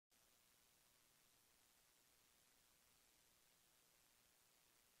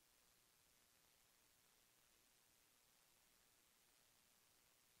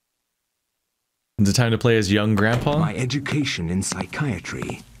Is it time to play as young grandpa? My education in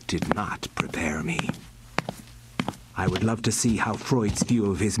psychiatry did not prepare me. I would love to see how Freud's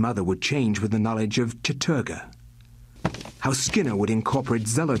view of his mother would change with the knowledge of Chaturga. How Skinner would incorporate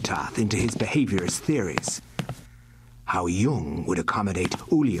Zelotath into his behaviorist theories. How Jung would accommodate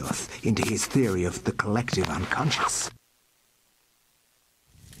Ulioth into his theory of the collective unconscious.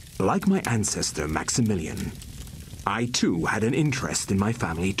 Like my ancestor Maximilian, I too had an interest in my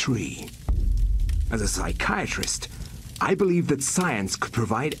family tree. As a psychiatrist, I believed that science could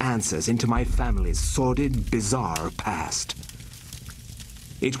provide answers into my family's sordid, bizarre past.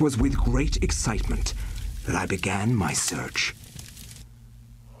 It was with great excitement that I began my search.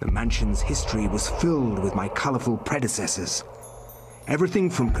 The mansion's history was filled with my colorful predecessors. Everything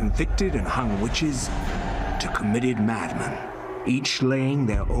from convicted and hung witches to committed madmen, each laying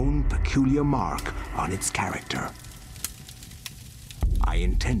their own peculiar mark on its character. I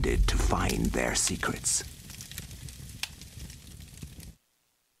intended to find their secrets.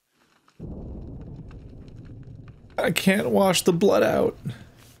 I can't wash the blood out.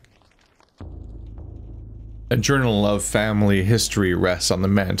 A journal of family history rests on the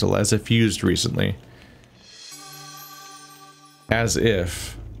mantle as if used recently. As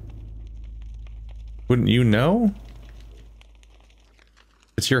if. Wouldn't you know?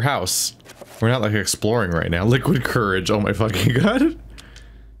 It's your house. We're not like exploring right now. Liquid courage, oh my fucking god.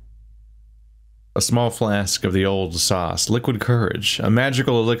 A small flask of the old sauce, liquid courage, a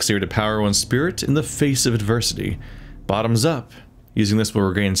magical elixir to power one's spirit in the face of adversity. Bottoms up. Using this will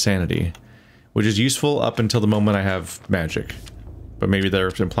regain sanity, which is useful up until the moment I have magic. But maybe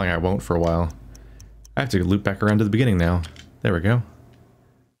they're implying I won't for a while. I have to loop back around to the beginning now. There we go.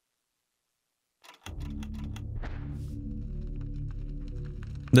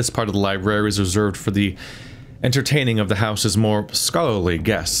 This part of the library is reserved for the entertaining of the house's more scholarly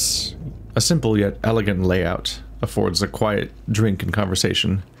guests. A simple yet elegant layout affords a quiet drink and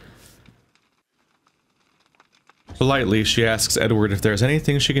conversation. Politely, she asks Edward if there's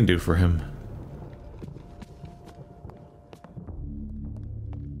anything she can do for him.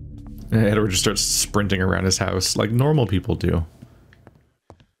 And Edward just starts sprinting around his house like normal people do.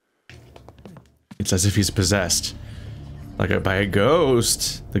 It's as if he's possessed. Like by a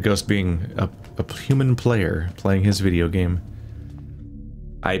ghost. The ghost being a human player playing his video game.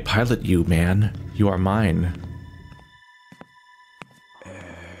 I pilot you, man. You are mine.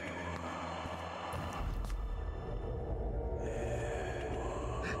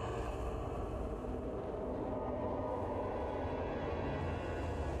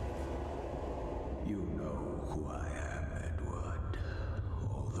 You know who I am, Edward.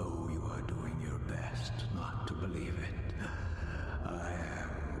 Although you are doing your best not to believe it, I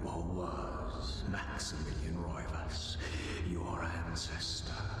am, or was, Maximilian Roivas, your ancestor.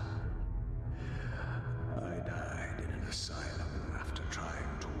 I died in an asylum after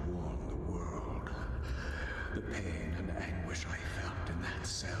trying to warn the world. The pain and anguish I felt in that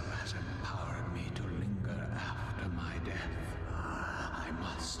cell has empowered me to linger after my death. I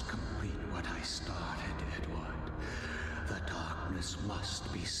must complete what I started, Edward. The darkness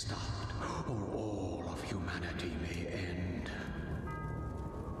must be stopped, or all of humanity may end.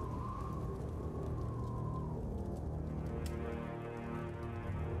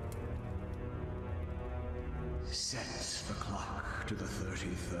 Sets the clock to the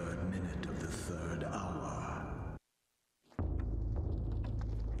 33rd minute of the 3rd hour.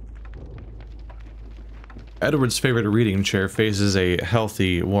 Edward's favorite reading chair faces a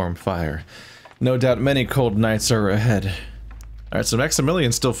healthy, warm fire. No doubt many cold nights are ahead. Alright, so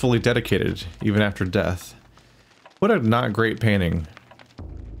Maximilian's still fully dedicated, even after death. What a not great painting.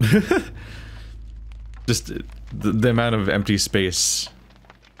 Just the amount of empty space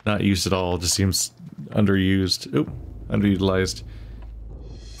not used at all just seems underused. Oop, underutilized.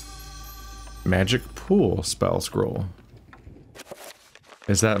 Magic pool spell scroll.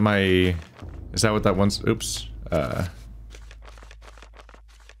 Is that my... Is that what that one's... Oops. Oh,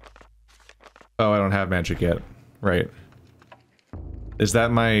 I don't have magic yet. Right. Is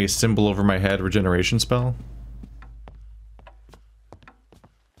that my symbol over my head regeneration spell?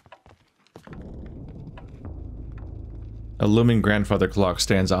 A looming grandfather clock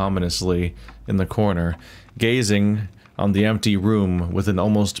stands ominously in the corner, gazing on the empty room with an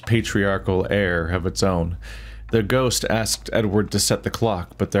almost patriarchal air of its own. The ghost asked Edward to set the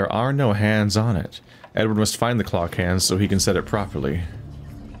clock, but there are no hands on it. Edward must find the clock hands so he can set it properly.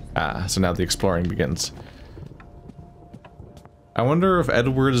 Ah, so now the exploring begins. I wonder if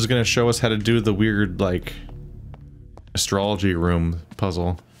Edward is going to show us how to do the weird, like, astrology room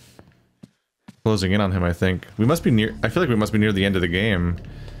puzzle. Closing in on him, I think. We must be near... I feel like we must be near the end of the game.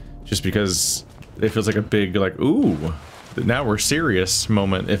 Just because it feels like a big, like, ooh, now we're serious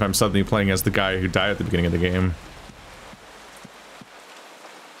moment if I'm suddenly playing as the guy who died at the beginning of the game.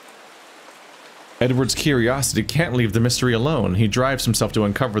 Edward's curiosity can't leave the mystery alone. He drives himself to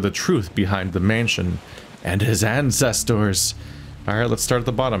uncover the truth behind the mansion and his ancestors. Alright, let's start at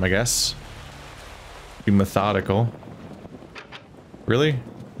the bottom, I guess. Be methodical. Really?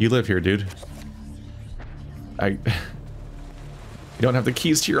 You live here, dude. You don't have the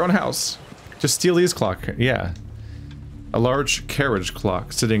keys to your own house. Just steal these clock. Yeah. A large carriage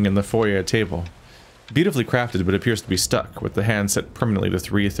clock sitting in the foyer table. Beautifully crafted, but appears to be stuck, with the hand set permanently to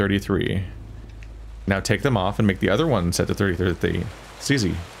 333. Now take them off and make the other one set to 333. It's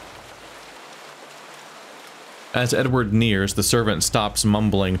easy. As Edward nears, the servant stops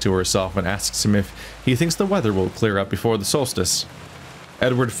mumbling to herself and asks him if he thinks the weather will clear up before the solstice.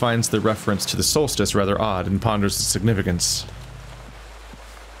 Edward finds the reference to the solstice rather odd and ponders its significance.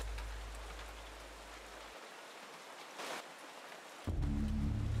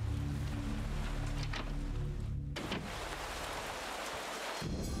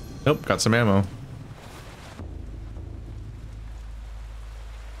 Nope, got some ammo.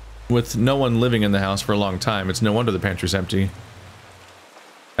 With no one living in the house for a long time, it's no wonder the pantry's empty.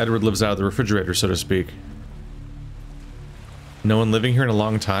 Edward lives out of the refrigerator, so to speak. No one living here in a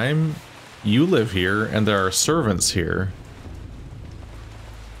long time? You live here, and there are servants here.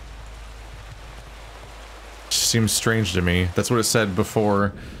 Seems strange to me. That's what it said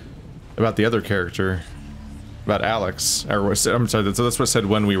before about the other character. About Alex. Or, I'm sorry, that's what it said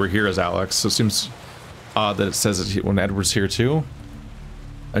when we were here as Alex, so it seems odd that it says it when Edward's here too.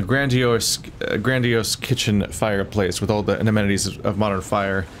 A grandiose kitchen fireplace with all the amenities of modern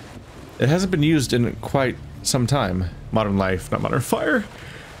fire. It hasn't been used in quite some time. Modern life, not modern fire.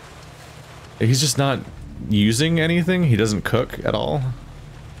 He's just not using anything. He doesn't cook at all.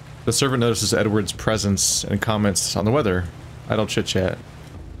 The servant notices Edward's presence and comments on the weather. Idle chit-chat.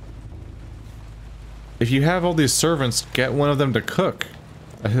 If you have all these servants, get one of them to cook.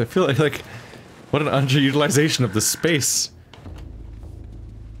 I feel like what an underutilization of the space.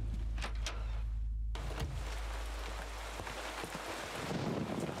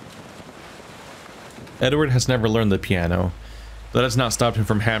 Edward has never learned the piano. That has not stopped him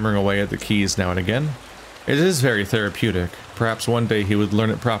from hammering away at the keys now and again. It is very therapeutic. Perhaps one day he would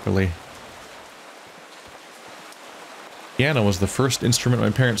learn it properly. Piano was the first instrument my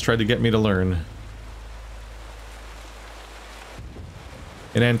parents tried to get me to learn.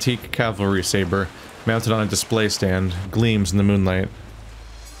 An antique cavalry saber, mounted on a display stand, gleams in the moonlight.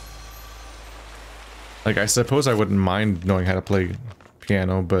 Like, I suppose I wouldn't mind knowing how to play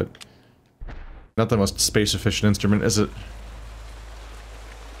piano, but not the most space-efficient instrument, is it?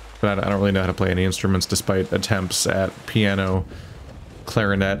 But I don't really know how to play any instruments, despite attempts at piano,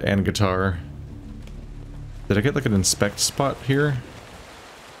 clarinet, and guitar. Did I get, like, an inspect spot here?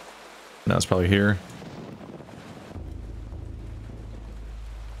 No, it's probably here.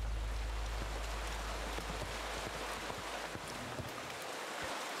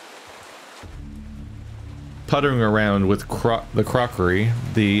 Puttering around with the crockery,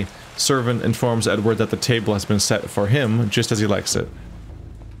 the servant informs Edward that the table has been set for him just as he likes it.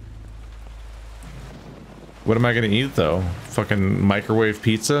 What am I gonna eat though? Fucking microwave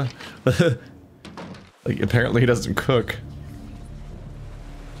pizza? Like, apparently he doesn't cook.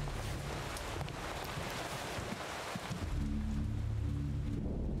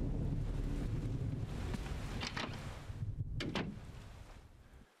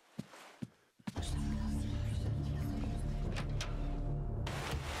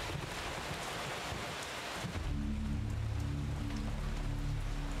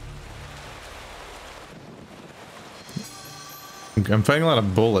 I'm fighting a lot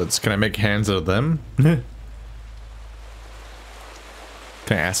of bullets. Can I make hands out of them? Can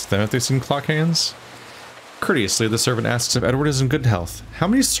I ask them if they've seen clock hands? Courteously, the servant asks if Edward is in good health. How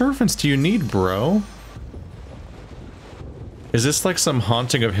many servants do you need, bro? Is this like some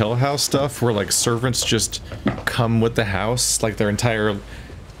Haunting of Hill House stuff where like servants just come with the house? Like their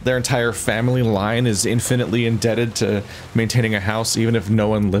entire family line is infinitely indebted to maintaining a house even if no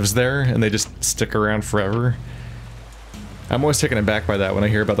one lives there and they just stick around forever? I'm always taken aback by that when I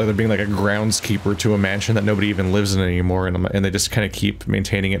hear about like there being like a groundskeeper to a mansion that nobody even lives in anymore, and they just kind of keep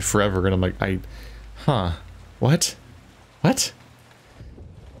maintaining it forever, and I'm like, huh, what? What?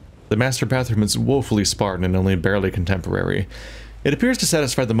 The master bathroom is woefully Spartan and only barely contemporary. It appears to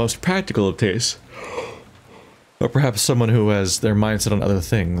satisfy the most practical of tastes, or perhaps someone who has their mindset on other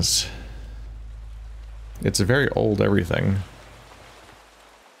things. It's a very old everything.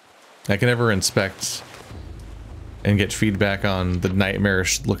 I can never inspect and get feedback on the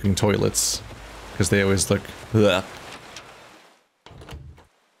nightmarish looking toilets, because they always look... Ugh.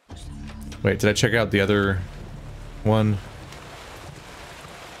 Wait, did I check out the other one?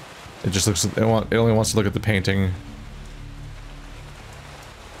 It just looks... It only wants to look at the painting.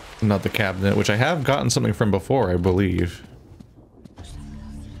 Not the cabinet, which I have gotten something from before, I believe.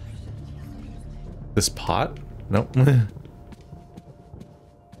 This pot? Nope.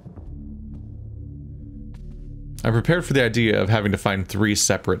 I'm prepared for the idea of having to find 3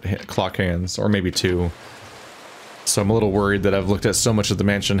 separate clock hands, or maybe 2. So I'm a little worried that I've looked at so much of the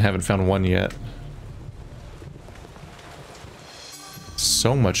mansion and haven't found one yet.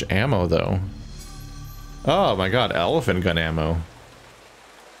 So much ammo, though. Oh my god, elephant gun ammo.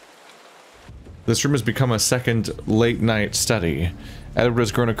 This room has become a second late-night study. Edward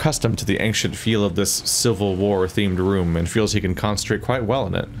has grown accustomed to the ancient feel of this Civil War-themed room and feels he can concentrate quite well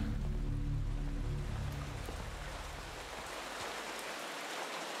in it.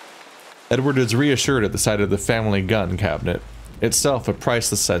 Edward is reassured at the sight of the family gun cabinet. Itself a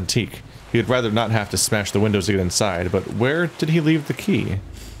priceless antique. He would rather not have to smash the windows to get inside, but where did he leave the key?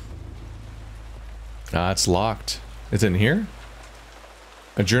 Ah, it's locked. It's in here?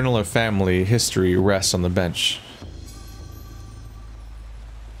 A journal of family history rests on the bench.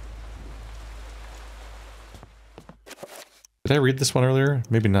 Did I read this one earlier?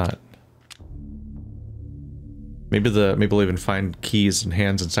 Maybe not. Maybe we'll even find keys and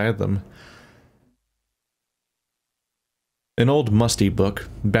hands inside them. An old musty book,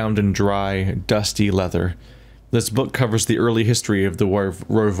 bound in dry, dusty leather. This book covers the early history of the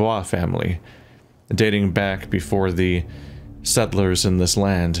Roivois family, dating back before the settlers in this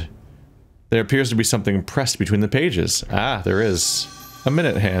land. There appears to be something pressed between the pages. Ah, there is. A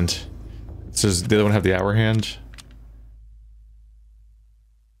minute hand. Does the other one have the hour hand?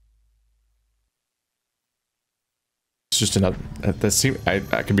 It's just another...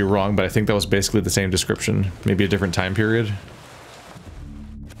 I could be wrong, but I think that was basically the same description. Maybe a different time period.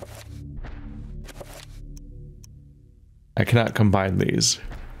 I cannot combine these.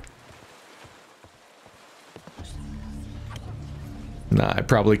 Nah, I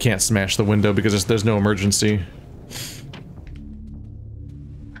probably can't smash the window because there's no emergency.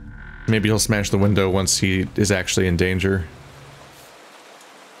 Maybe he'll smash the window once he is actually in danger.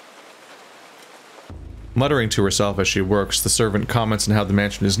 Muttering to herself as she works, the servant comments on how the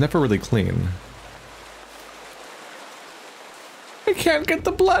mansion is never really clean. I can't get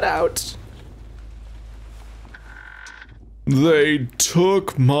the blood out! They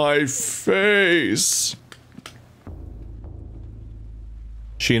took my face!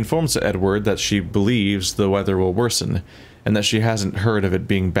 She informs Edward that she believes the weather will worsen, and that she hasn't heard of it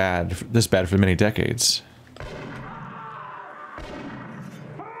being this bad for many decades.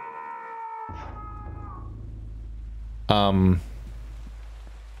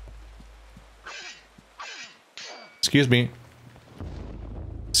 Excuse me.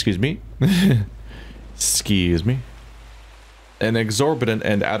 Excuse me. Excuse me. An exorbitant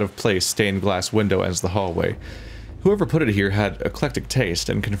and out-of-place stained glass window ends the hallway. Whoever put it here had eclectic taste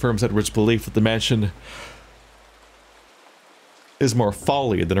and confirms Edward's belief that the mansion is more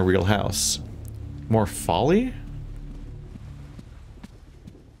folly than a real house. More folly?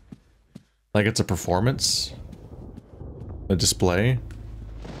 Like it's a performance? A display?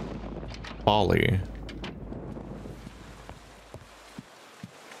 Folly.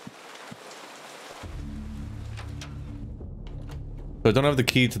 So I don't have the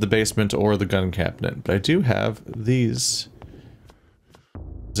key to the basement or the gun cabinet, but I do have these.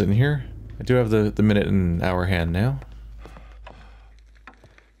 Is it in here? I do have the minute and hour hand now.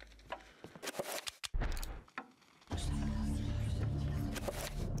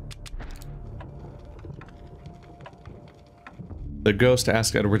 The ghost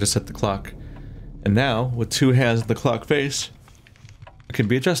asks Edward to set the clock, and now, with 2 hands in the clock face, it can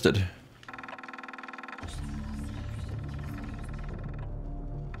be adjusted.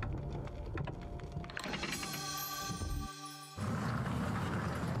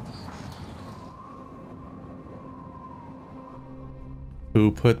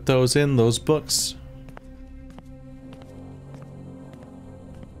 Who put those in those books?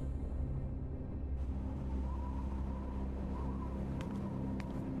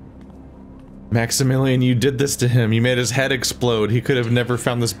 Maximilian, you did this to him. You made his head explode. He could have never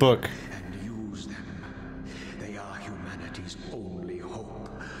found this book. And use them. They are humanity's only hope.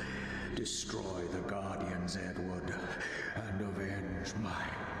 Destroy the Guardians, Edward, and avenge my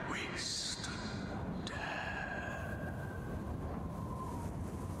waste and death.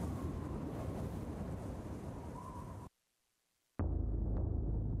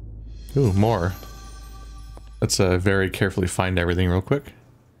 Ooh, more. Let's very carefully find everything real quick.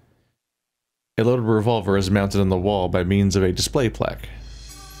 A loaded revolver is mounted on the wall by means of a display plaque.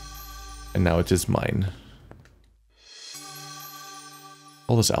 And now it is mine.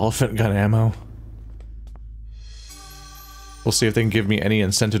 All this elephant gun ammo. We'll see if they can give me any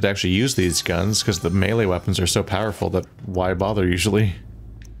incentive to actually use these guns, because the melee weapons are so powerful that why bother usually?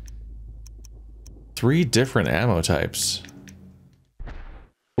 3 different ammo types.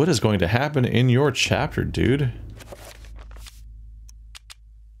 What is going to happen in your chapter, dude?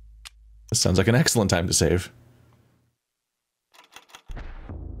 This sounds like an excellent time to save.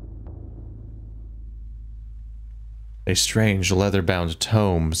 A strange leather-bound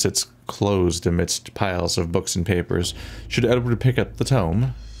tome sits closed amidst piles of books and papers. Should Edward pick up the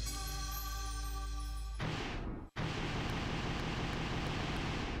tome?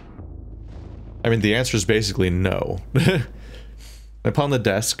 I mean, the answer is basically no. Upon the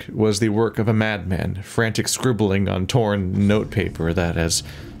desk was the work of a madman, frantic scribbling on torn notepaper that has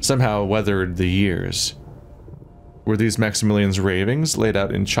somehow weathered the years. Were these Maximilian's ravings laid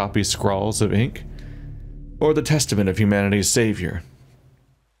out in choppy scrawls of ink? Or the testament of humanity's savior,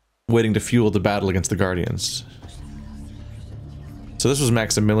 waiting to fuel the battle against the Guardians? So this was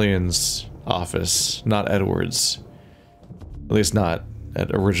Maximilian's office, not Edward's. At least not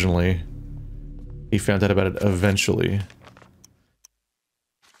originally. He found out about it eventually.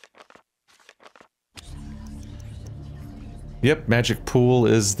 Yep, Magic Pool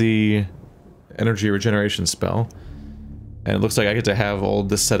is the energy regeneration spell. And it looks like I get to have all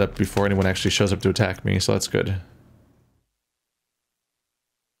this set up before anyone actually shows up to attack me, so that's good.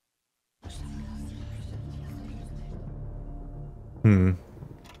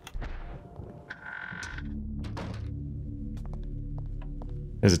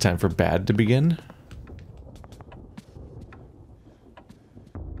 Is it time for bad to begin?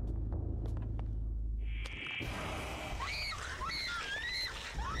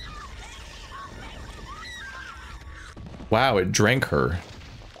 Wow, it drank her.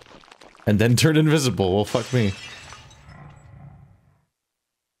 And then turned invisible. Well, fuck me.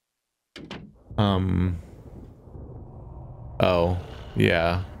 Oh,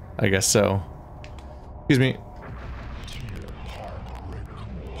 yeah. I guess so. Excuse me.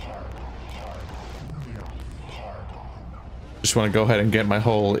 Just want to go ahead and get my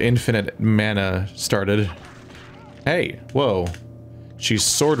whole infinite mana started. Hey, whoa. She's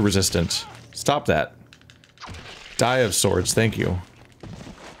sword resistant. Stop that. Die of swords, thank you.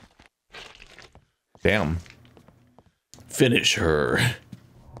 Damn. Finish her.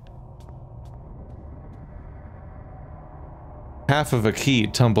 Half of a key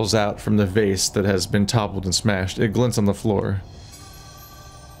tumbles out from the vase that has been toppled and smashed. It glints on the floor.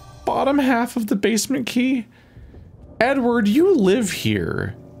 Bottom half of the basement key? Edward, you live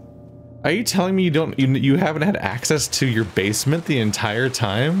here. Are you telling me you haven't had access to your basement the entire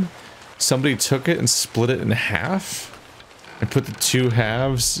time? Somebody took it and split it in half? And put the 2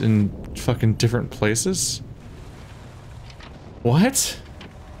 halves in fucking different places? What?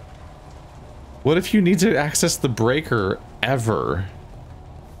 What if you need to access the breaker ever?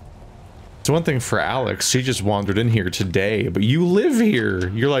 It's one thing for Alex, she just wandered in here today, but you live here.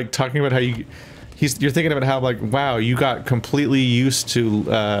 You're like talking about how you're thinking about how like, wow, you got completely used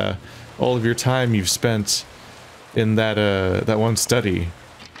to all of your time you've spent in that one study.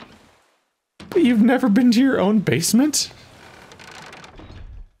 But you've never been to your own basement?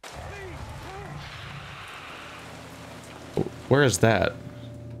 Where is that?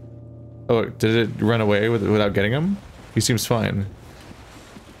 Oh, did it run away without getting him? He seems fine.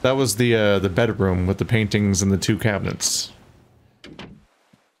 That was the bedroom with the paintings and the 2 cabinets.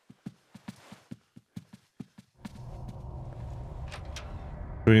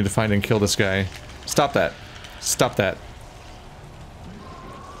 We need to find and kill this guy. Stop that. Stop that.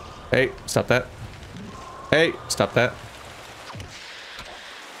 Hey, stop that. Hey, stop that.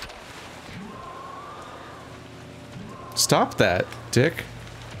 Stop that, dick.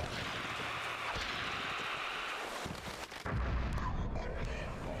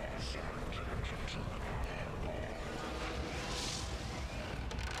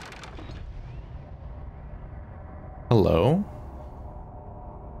 Hello?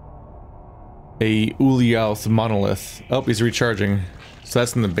 A Ulialth monolith. Oh, he's recharging. So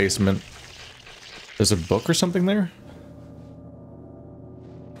that's in the basement. There's a book or something there?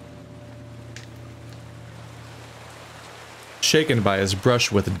 Shaken by his brush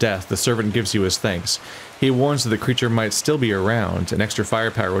with death, the servant gives you his thanks. He warns that the creature might still be around, and extra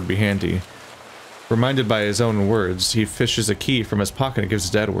firepower would be handy. Reminded by his own words, he fishes a key from his pocket and gives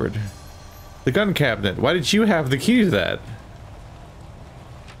it to Edward. The gun cabinet. Why did you have the key to that?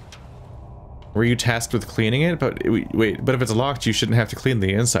 Were you tasked with cleaning it? But wait, but if it's locked, you shouldn't have to clean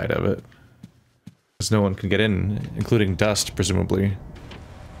the inside of it. Because no one can get in, including Dust, presumably.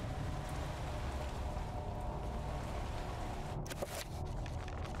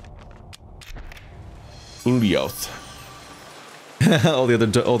 Ulyoth. all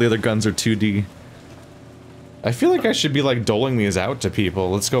the other guns are 2D. I feel like I should be like doling these out to people.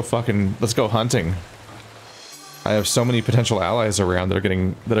 Let's go hunting. I have so many potential allies around that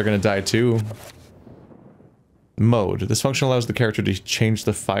are gonna die too. Mode. This function allows the character to change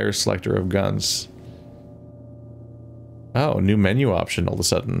the fire selector of guns. Oh, new menu option all of a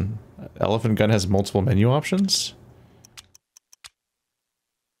sudden. Elephant gun has multiple menu options?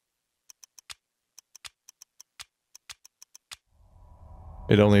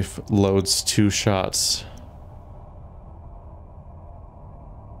 It only loads 2 shots.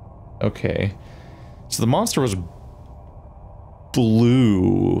 Okay. So the monster was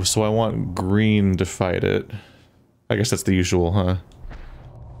blue, so I want green to fight it. I guess that's the usual, huh?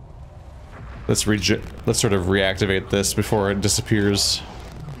 Let's sort of reactivate this before it disappears.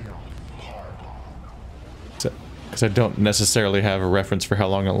 Because I don't necessarily have a reference for how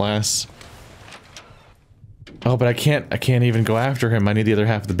long it lasts. Oh, but I can't even go after him. I need the other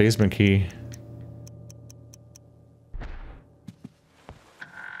half of the basement key.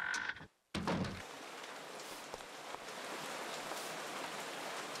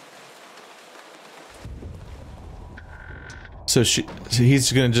 So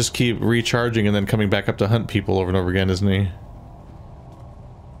he's gonna just keep recharging and then coming back up to hunt people over and over again, isn't he?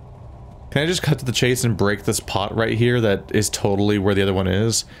 Can I just cut to the chase and break this pot right here that is totally where the other one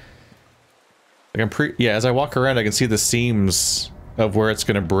is? Like yeah, as I walk around I can see the seams of where it's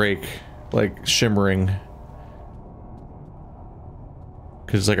gonna break, like shimmering.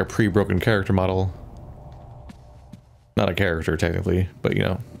 Cause it's like a pre-broken character model. Not a character technically, but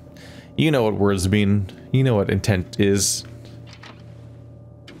you know what words mean. You know what intent is.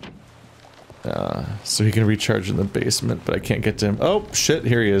 So he can recharge in the basement, but I can't get to him. Oh, shit,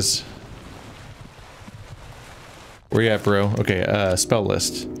 here he is. Where you at, bro? Okay, spell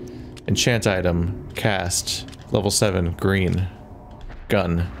list. Enchant item. Cast. Level 7. Green.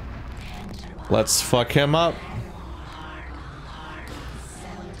 Gun. Let's fuck him up.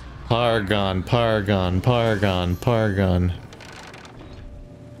 Pargon, Pargon, Pargon, Pargon.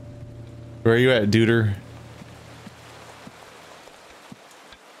 Where are you at, duder?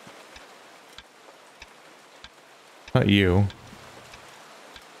 Not you.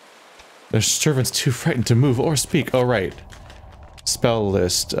 Their servants too frightened to move or speak. Oh, right. Spell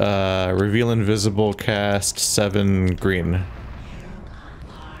list. Reveal invisible, cast 7 green.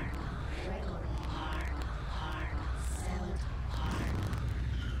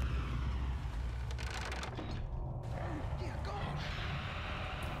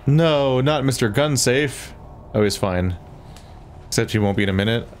 No, not Mr. Gunsafe. Oh, he's fine. Except he won't be in a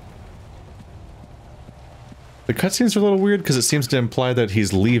minute. The cutscenes are a little weird because it seems to imply that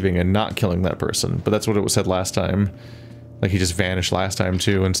he's leaving and not killing that person, but that's what it was said last time. Like he just vanished last time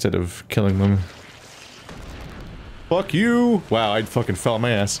too, instead of killing them. Fuck you! Wow, I fucking fell on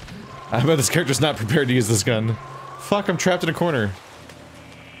my ass. I bet this character's not prepared to use this gun. Fuck, I'm trapped in a corner.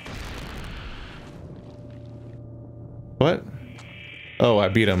 What? Oh, I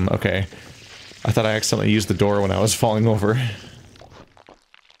beat him. Okay. I thought I accidentally used the door when I was falling over.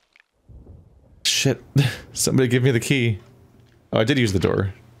 Shit. Somebody give me the key. Oh, I did use the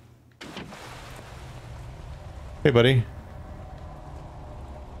door. Hey, buddy.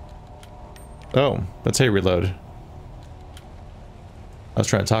 Oh, that's how you reload. I was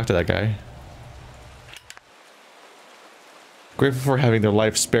trying to talk to that guy. Grateful for having their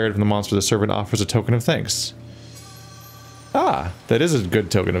life spared from the monster, the servant offers a token of thanks. Ah, that is a good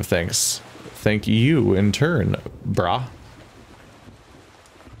token of thanks. Thank you in turn, brah.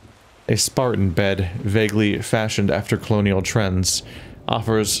 A Spartan bed, vaguely fashioned after colonial trends,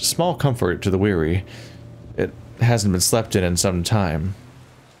 offers small comfort to the weary. It hasn't been slept in some time,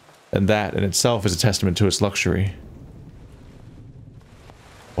 and that in itself is a testament to its luxury.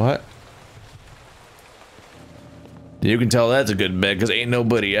 What? You can tell that's a good bed because ain't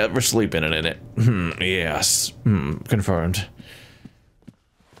nobody ever sleeping in it. Yes. Confirmed.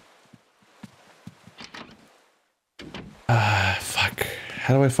 Fuck.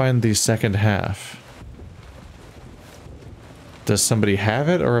 How do I find the second half? Does somebody have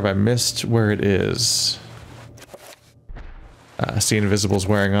it, or have I missed where it is? See Invisible's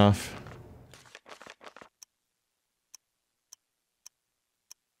wearing off.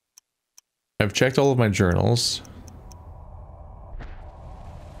 I've checked all of my journals.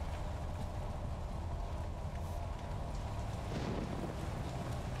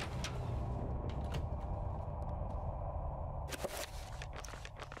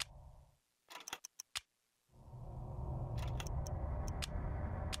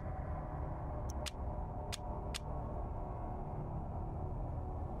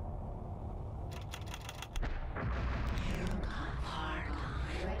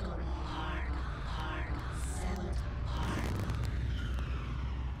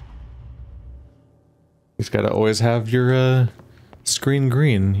 You just gotta always have your screen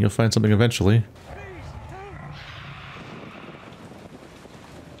green. You'll find something eventually.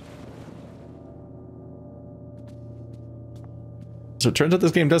 So it turns out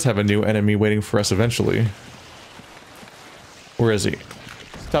this game does have a new enemy waiting for us eventually. Where is he?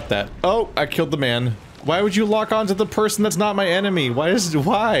 Stop that. Oh, I killed the man. Why would you lock onto the person that's not my enemy?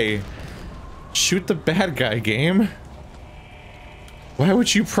 Why? Shoot the bad guy, game. Why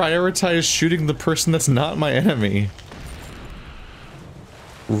would you prioritize shooting the person that's not my enemy?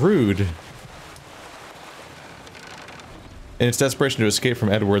 Rude. In its desperation to escape from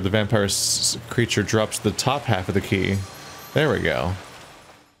Edward, the vampire creature drops the top half of the key. There we go.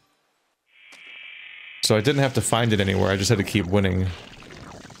 So I didn't have to find it anywhere, I just had to keep winning.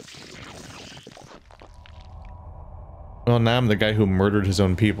 Well, now I'm the guy who murdered his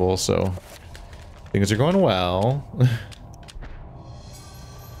own people, so things are going well.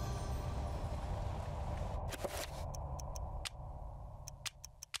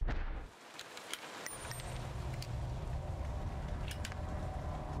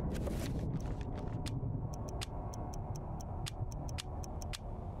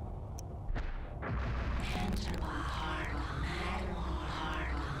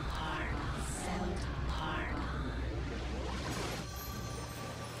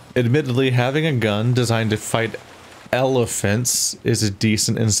 Admittedly, having a gun designed to fight elephants is a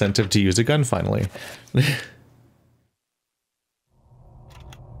decent incentive to use a gun finally.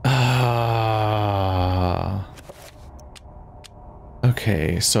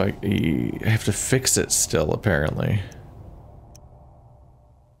 Okay, so I have to fix it still, apparently.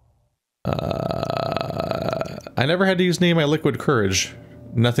 I never had to use any of my liquid courage.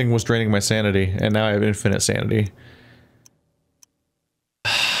 Nothing was draining my sanity, and now I have infinite sanity.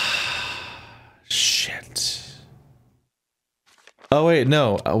 Shit. Oh wait,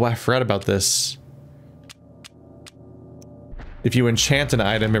 no. Oh, I forgot about this. If you enchant an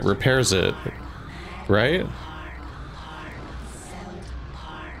item, it repairs it. Right?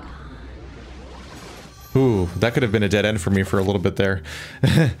 Ooh, that could have been a dead end for me for a little bit there.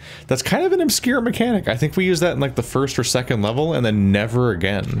 That's kind of an obscure mechanic. I think we used that in like the first or second level and then never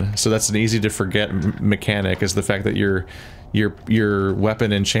again. So that's an easy to forget mechanic, is the fact that your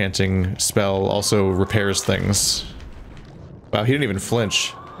weapon enchanting spell also repairs things. Wow, he didn't even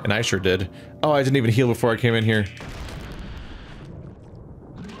flinch, and I sure did. Oh, I didn't even heal before I came in here.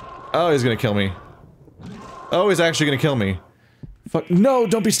 Oh, he's gonna kill me. Oh, he's actually gonna kill me. Fuck, no,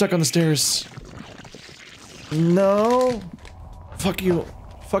 don't be stuck on the stairs. No. Fuck you.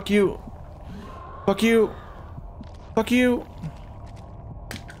 Fuck you. Fuck you. Fuck you.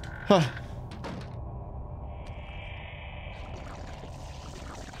 Huh.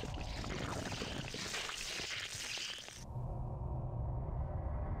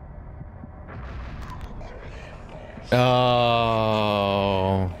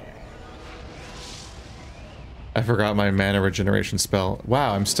 Oh. I forgot my mana regeneration spell.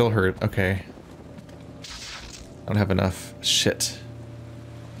 Wow, I'm still hurt. Okay. I don't have enough. Shit.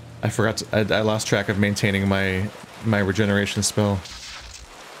 I forgot to, I lost track of maintaining my regeneration spell.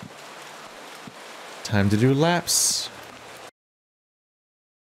 Time to do laps.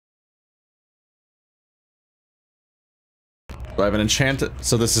 So I have an enchanted,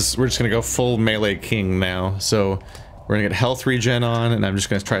 so this is, we're just gonna go full melee king now. So we're gonna get health regen on, and I'm just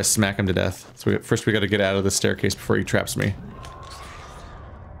gonna try to smack him to death. So first we gotta get out of the staircase before he traps me.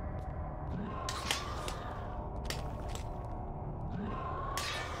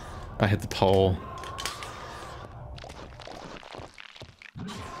 I hit the pole.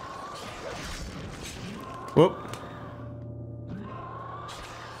 Whoop.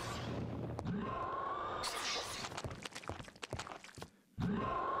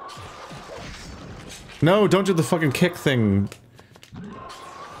 No, don't do the fucking kick thing.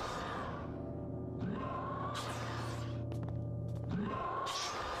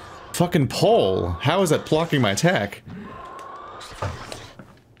 Fucking pole. How is that blocking my attack?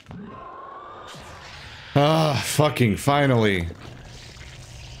 Ah, fucking finally.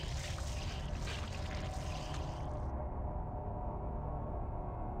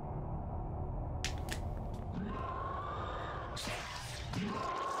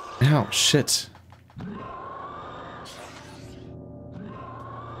 Ow, shit.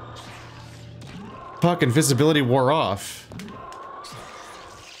 Fuck, invisibility wore off.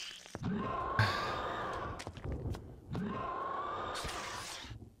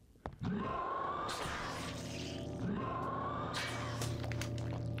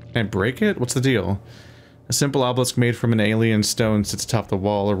 Can I break it? What's the deal? A simple obelisk made from an alien stone sits atop the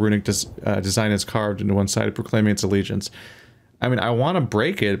wall. A runic design is carved into one side, proclaiming its allegiance. I mean, I want to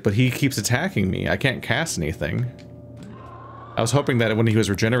break it, but he keeps attacking me. I can't cast anything. I was hoping that when he was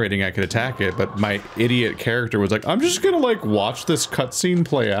regenerating, I could attack it, but my idiot character was like, I'm just gonna, like, watch this cutscene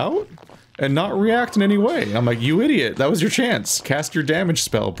play out and not react in any way. I'm like, you idiot, that was your chance. Cast your damage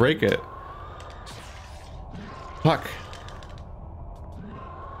spell, break it. Fuck.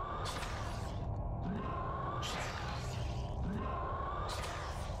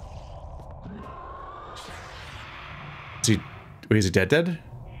 Is he dead?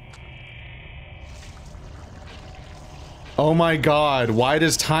 Oh my god, why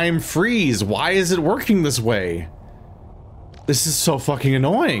does time freeze? Why is it working this way? This is so fucking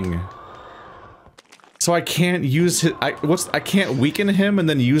annoying. So I can't use his, I can't weaken him and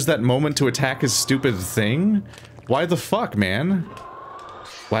then use that moment to attack his stupid thing? Why the fuck, man?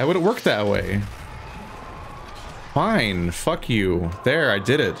 Why would it work that way? Fine, fuck you. There, I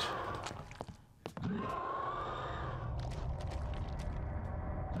did it.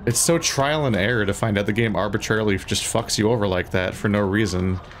 It's so trial and error to find out the game arbitrarily just fucks you over like that for no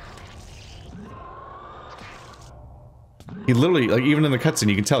reason. He literally, like, even in the cutscene,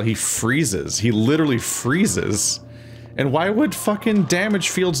 you can tell he freezes. He literally freezes. And why would fucking damage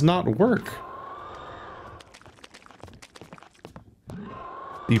fields not work?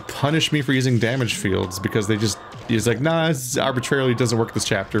 You punish me for using damage fields because they just... He's like, nah, it arbitrarily doesn't work this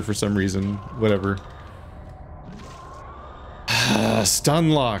chapter for some reason. Whatever. Stun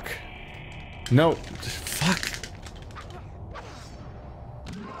lock. No. Fuck.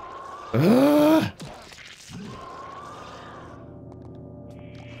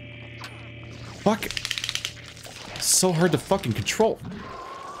 Fuck. So hard to fucking control.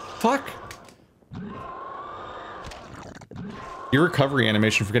 Fuck. Your recovery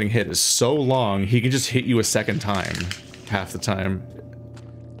animation for getting hit is so long, he can just hit you a second time. Half the time.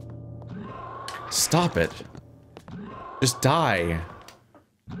 Stop it. Just die.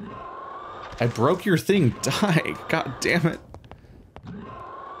 I broke your thing. Die. God damn it.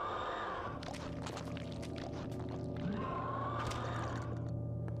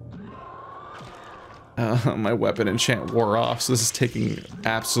 My weapon enchant wore off, so this is taking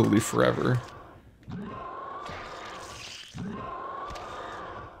absolutely forever.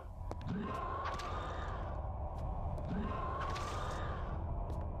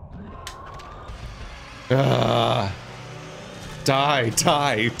 Die,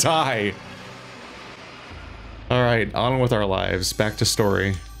 die, die. Alright, on with our lives. Back to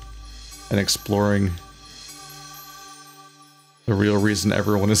story. And exploring the real reason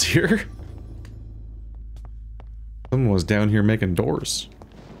everyone is here. Someone was down here making doors.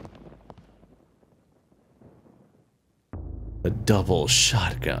 A double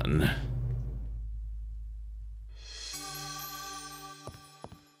shotgun.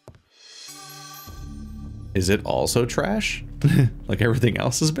 Is it also trash? Like everything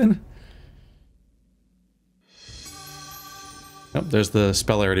else has been? Oh, there's the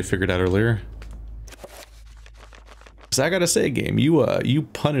spell I already figured out earlier. So I gotta say, game, you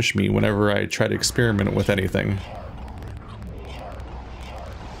punish me whenever I try to experiment with anything.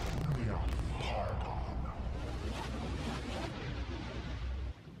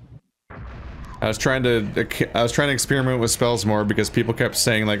 I was trying to experiment with spells more because people kept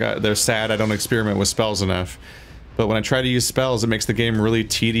saying like they're sad I don't experiment with spells enough. But when I try to use spells, it makes the game really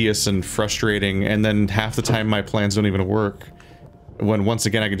tedious and frustrating, and then half the time my plans don't even work. When once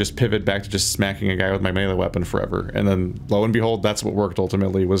again I can just pivot back to just smacking a guy with my melee weapon forever. And then lo and behold, that's what worked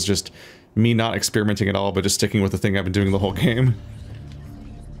ultimately, was just me not experimenting at all, but just sticking with the thing I've been doing the whole game.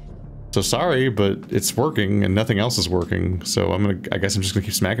 So sorry, but it's working and nothing else is working. So I guess I'm just gonna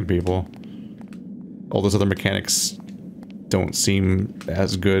keep smacking people. All those other mechanics don't seem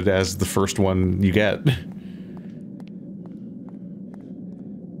as good as the first one you get.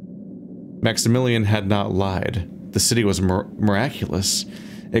 Maximilian had not lied. The city was miraculous.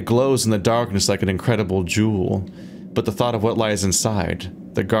 It glows in the darkness like an incredible jewel. But the thought of what lies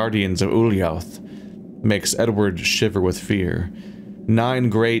inside, the guardians of Ulyaoth, makes Edward shiver with fear. 9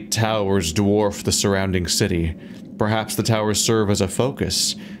 great towers dwarf the surrounding city. Perhaps the towers serve as a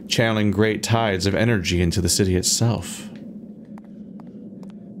focus, channeling great tides of energy into the city itself.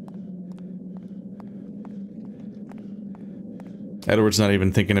 Edward's not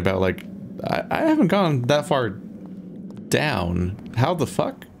even thinking about, like, I haven't gone that far down. How the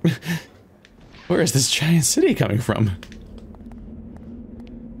fuck? Where is this giant city coming from?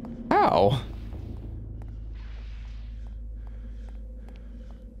 How?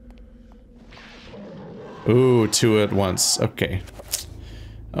 Ooh, 2 at once. Okay.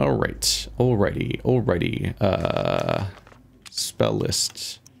 Alright. Alrighty. Alrighty. Spell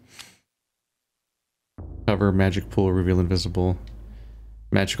list. Cover, magic pool, reveal invisible.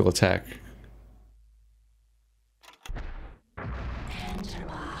 Magical attack.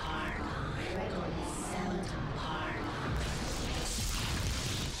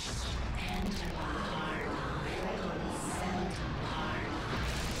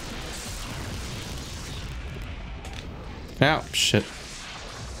 Ow, shit.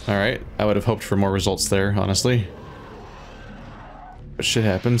 Alright, I would have hoped for more results there, honestly. But shit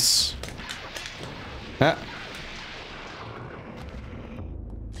happens. Ah.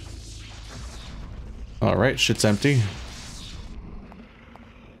 Alright, shit's empty.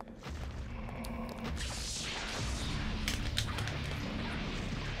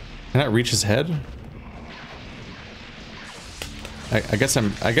 Can I reach his head? I guess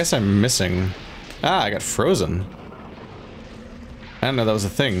I'm missing. Ah, I got frozen. I didn't know that was a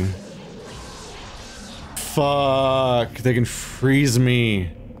thing. Fuck, they can freeze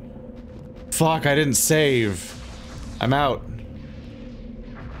me. Fuck, I didn't save. I'm out.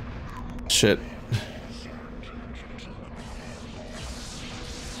 Shit.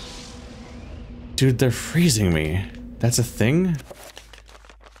 Dude, they're freezing me. That's a thing?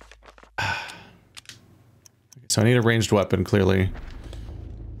 So I need a ranged weapon, clearly.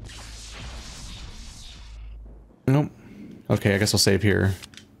 Nope. Okay, I guess I'll save here.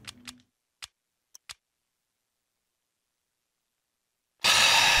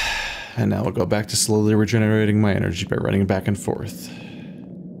 And now we'll go back to slowly regenerating my energy by running back and forth.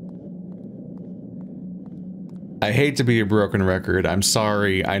 I hate to be a broken record. I'm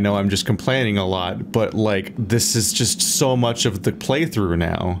sorry. I know I'm just complaining a lot, but like, this is just so much of the playthrough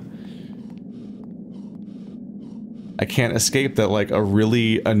now. I can't escape that, like, a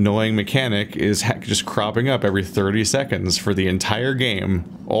really annoying mechanic is just cropping up every 30 seconds for the entire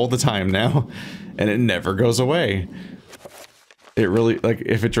game, all the time now, and it never goes away. It really, like,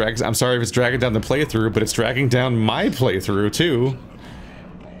 if it drags, I'm sorry if it's dragging down the playthrough, but it's dragging down my playthrough, too.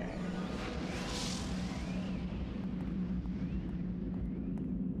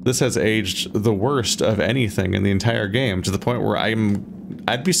 This has aged the worst of anything in the entire game, to the point where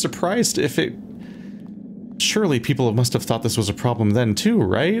I'd be surprised if it... Surely people must have thought this was a problem then too,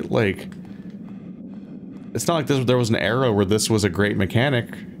 right? Like, it's not like there was an era where this was a great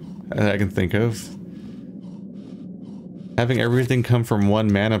mechanic that I can think of. Having everything come from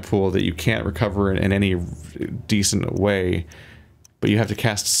one mana pool that you can't recover in any decent way, but you have to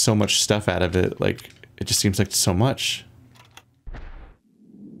cast so much stuff out of it, like, it just seems like so much.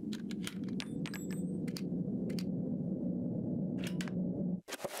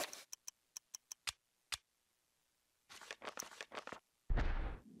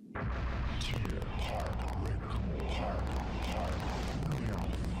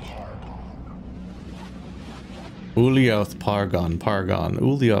 Ulioth Pargon,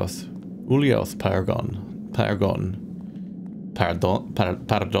 Ulioth Pargon. Pardon?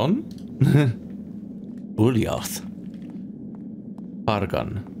 Ulioth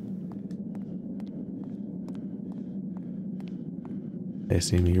Pargon. They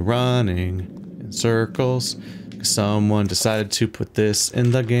see me running in circles. Someone decided to put this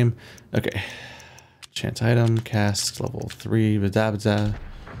in the game. Okay. Chance item, cast, level 3, bada.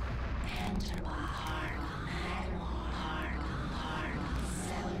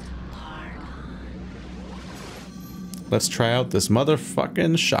 Let's try out this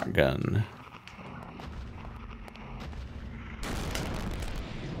motherfucking shotgun.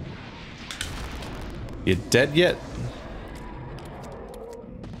 You dead yet?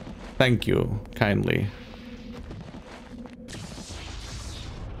 Thank you, kindly.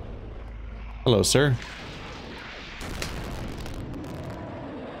 Hello, sir.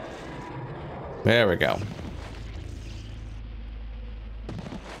 There we go.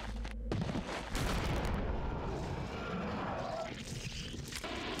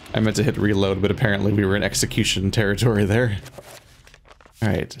 I meant to hit reload, but apparently we were in execution territory there.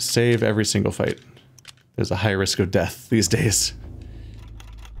 Alright, save every single fight. There's a high risk of death these days.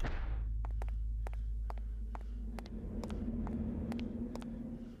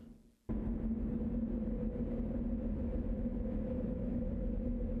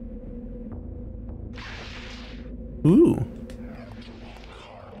 Ooh.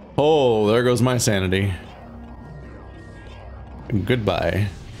 Oh, there goes my sanity. Goodbye.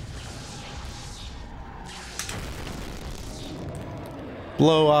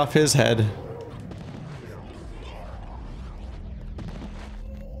 Blow off his head.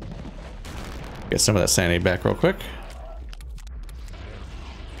 Get some of that sanity back real quick.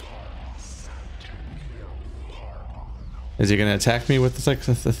 Is he gonna attack me with this, like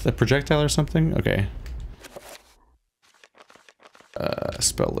the projectile or something? Okay.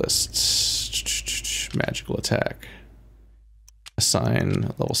 Spell list. magical attack. Assign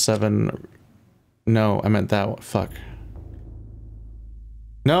level 7. No, I meant that one. Fuck.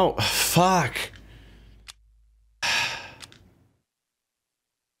 No, fuck.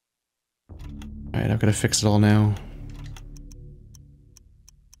 Alright, I've got to fix it all now.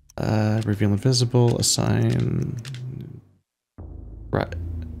 Reveal invisible, assign... Right.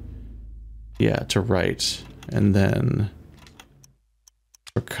 Yeah, to right. And then...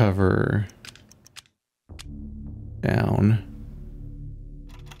 recover... down.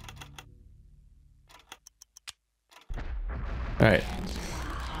 Alright.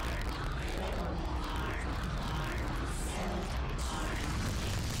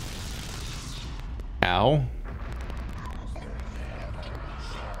 Ow.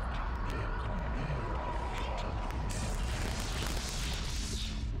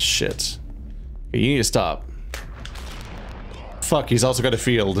 Shit. You need to stop. Fuck, he's also got a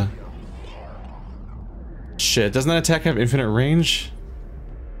field. Shit, doesn't that attack have infinite range?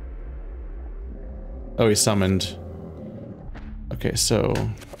 Oh, he's summoned. Okay, so...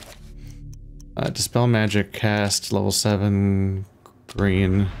 Dispel magic, cast, level 7,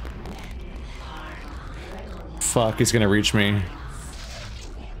 green. Fuck, he's gonna reach me.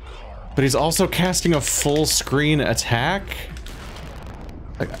 But he's also casting a full screen attack?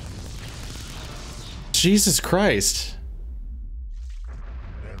 Like... Jesus Christ.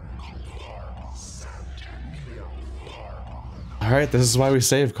 Alright, this is why we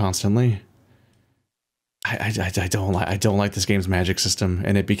save constantly. I don't like this game's magic system,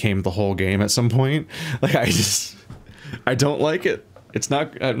 and it became the whole game at some point. Like, I don't like it.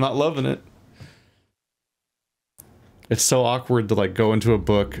 I'm not loving it. It's so awkward to like go into a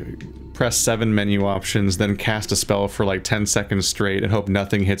book, press 7 menu options, then cast a spell for like 10 seconds straight and hope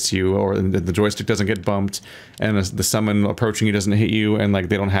nothing hits you, or the joystick doesn't get bumped, and the summon approaching you doesn't hit you, and like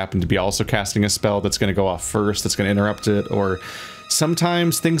they don't happen to be also casting a spell that's going to go off first, that's going to interrupt it, or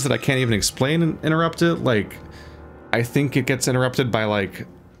sometimes things that I can't even explain interrupt it. Like, I think it gets interrupted by like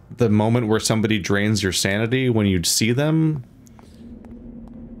the moment where somebody drains your sanity when you see them.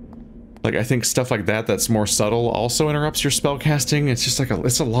 Like, I think stuff like that that's more subtle also interrupts your spell casting. It's just like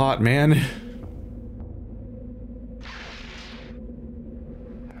it's a lot, man.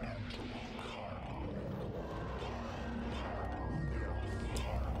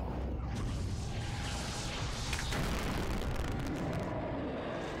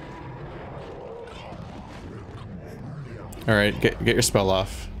 All right, get your spell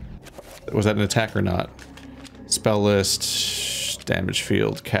off. Was that an attack or not? Spell list, damage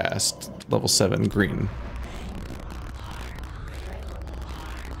field, cast, level 7, green.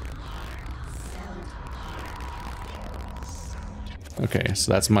 Okay, so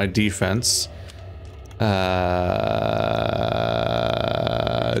that's my defense.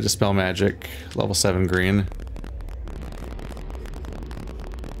 Dispel magic, level 7, green.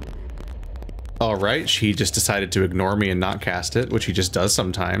 Alright, he just decided to ignore me and not cast it, which he just does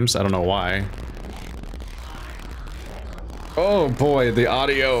sometimes. I don't know why. Oh boy, the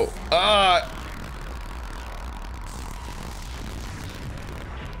audio. I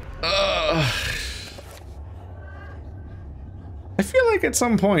feel like at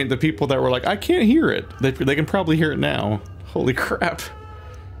some point the people that were like, I can't hear it, they can probably hear it now. Holy crap.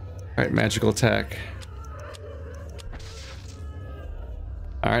 Alright, magical attack.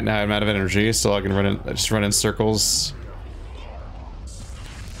 Alright, now I'm out of energy, so I can just run in circles.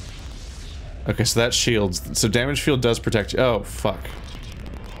 Okay, so that shields. So damage field does protect you. Oh, fuck.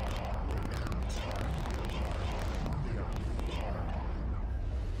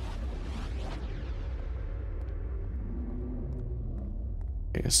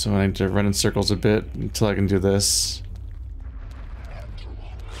 Okay, so I need to run in circles a bit until I can do this.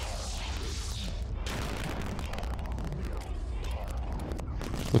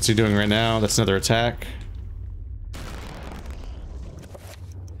 What's he doing right now? That's another attack.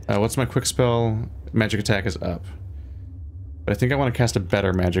 What's my quick spell? Magic attack is up. But I think I want to cast a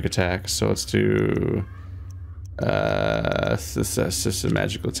better magic attack, so let's do... this is a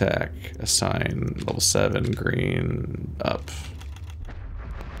magical attack. Assign level 7, green, up.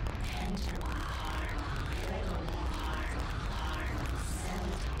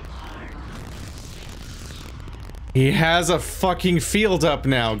 He has a fucking field up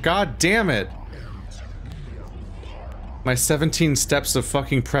now. God damn it. My 17 steps of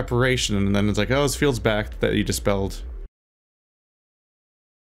fucking preparation, and then it's like, oh, his field's back that you dispelled.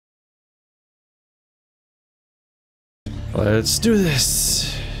 Let's do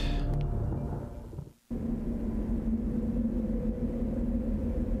this.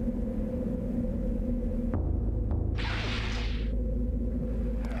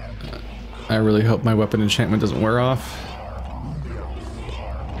 I really hope my weapon enchantment doesn't wear off.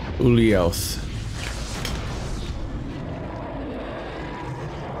 Ulioth.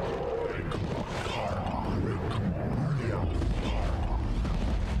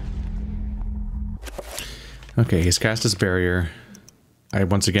 Okay, he's cast his barrier. I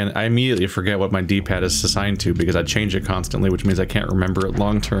immediately forget what my D-pad is assigned to because I change it constantly, which means I can't remember it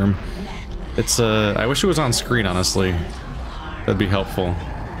long term. It's, I wish it was on screen, honestly. That'd be helpful.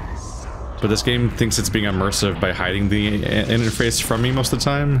 But this game thinks it's being immersive by hiding the interface from me most of the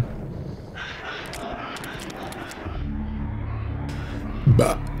time.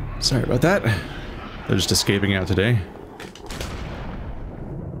 Bah. Sorry about that. They're just escaping out today.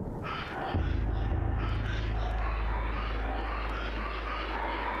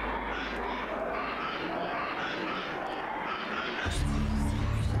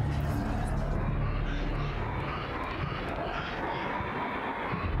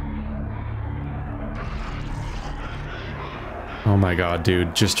 Oh my god,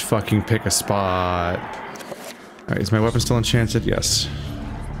 dude, just fucking pick a spot. Alright, is my weapon still enchanted? Yes.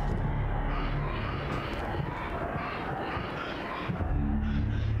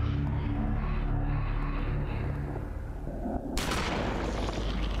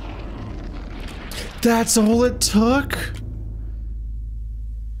 That's all it took?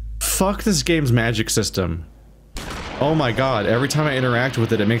 Fuck this game's magic system. Oh my god, every time I interact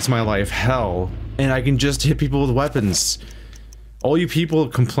with it, it makes my life hell. And I can just hit people with weapons. All you people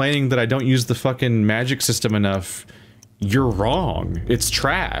complaining that I don't use the fucking magic system enough, you're wrong. It's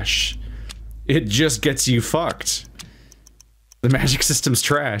trash. It just gets you fucked. The magic system's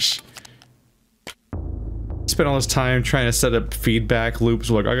trash. Spent all this time trying to set up feedback loops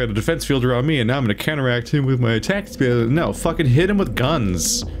like, I got a defense field around me and now I'm gonna counteract him with my attack speed. No, fucking hit him with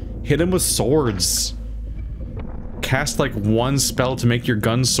guns. Hit him with swords. Cast like one spell to make your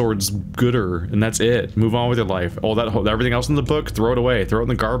gun swords gooder, and that's it. Move on with your life. All that everything else in the book, throw it away. Throw it in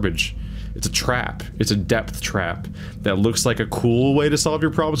the garbage. It's a trap. It's a depth trap that looks like a cool way to solve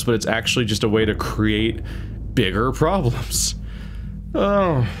your problems, but it's actually just a way to create bigger problems.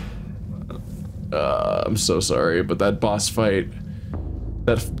 Oh. I'm so sorry, but that boss fight...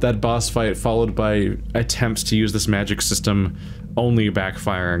 That boss fight followed by attempts to use this magic system only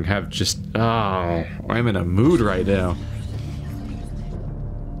backfiring have just... Oh, I'm in a mood right now.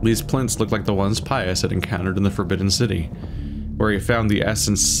 These plinths look like the ones Pius had encountered in the Forbidden City, where he found the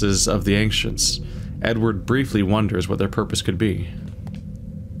essences of the ancients. Edward briefly wonders what their purpose could be.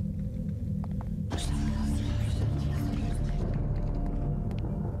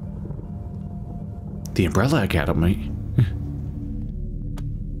 The Umbrella Academy?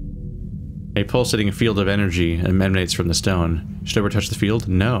 A pulsating field of energy emanates from the stone. Should I ever touch the field?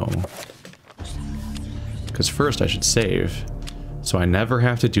 No. Because first I should save, so I never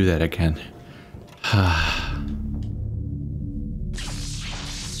have to do that again.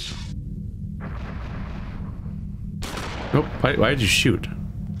 Oh, why did you shoot?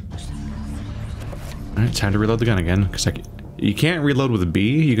 Alright, time to reload the gun again, because you can't reload with a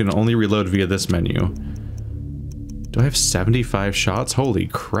B, you can only reload via this menu. Do I have 75 shots? Holy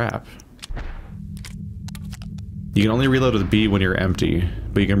crap. You can only reload with B when you're empty,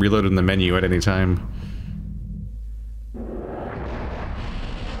 but you can reload in the menu at any time.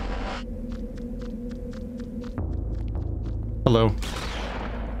 Hello.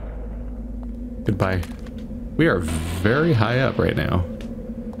 Goodbye. We are very high up right now.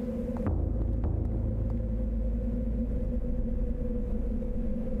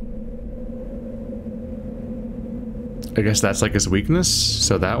 I guess that's like his weakness,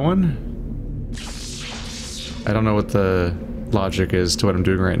 so that one? I don't know what the logic is to what I'm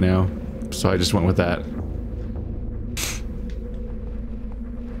doing right now, so I just went with that.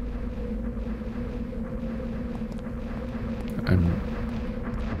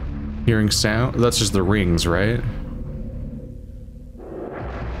 I'm hearing sound. That's just the rings, right?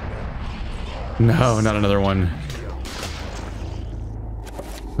 No, not another one.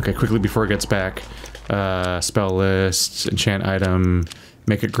 Okay, quickly before it gets back. Spell list, enchant item,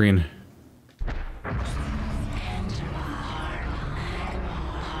 make it green.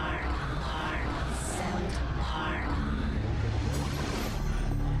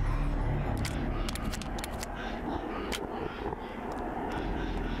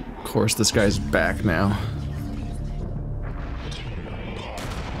 Of course, this guy's back now.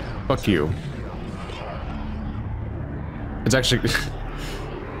 Fuck you. It's actually...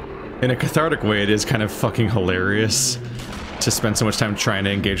 in a cathartic way, it is kind of fucking hilarious to spend so much time trying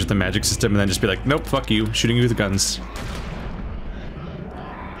to engage with the magic system and then just be like, nope, fuck you, shooting you with the guns.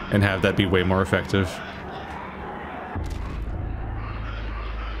 And have that be way more effective.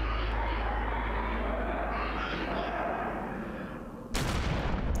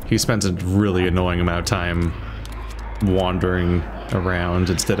 He spends a really annoying amount of time wandering around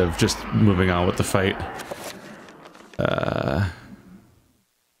instead of just moving on with the fight.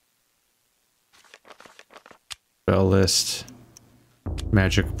 Spell list.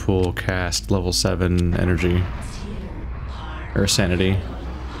 Magic pool cast level 7 energy. Or sanity.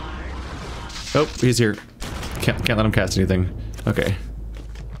 Oh, he's here. Can't let him cast anything. Okay.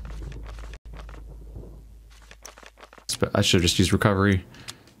 I should have just used recovery.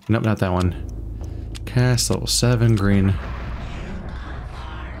 Nope, not that one. Cast level 7, green.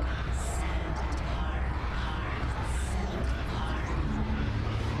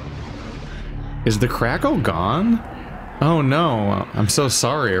 Is the crackle gone? Oh no, I'm so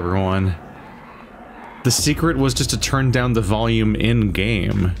sorry everyone. The secret was just to turn down the volume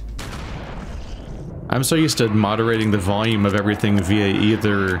in-game. I'm so used to moderating the volume of everything via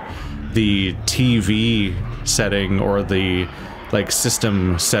either the TV setting or the, like,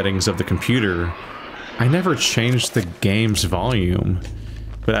 system settings of the computer. I never changed the game's volume.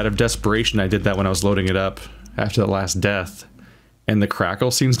 But out of desperation, I did that when I was loading it up after the last death. And the crackle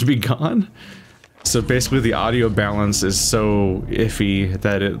seems to be gone. So basically the audio balance is so iffy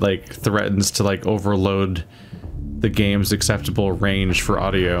that it, like, threatens to, like, overload the game's acceptable range for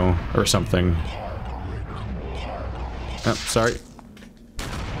audio or something. Oh, sorry.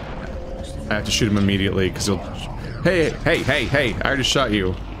 I have to shoot him immediately because he'll... Hey, I already shot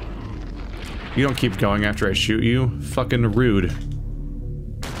you. You don't keep going after I shoot you. Fucking rude.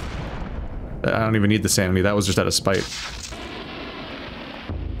 I don't even need the sanity. That was just out of spite.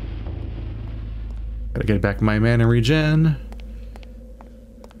 Gotta get back my mana regen.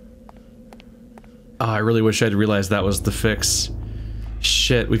 Oh, I really wish I'd realized that was the fix.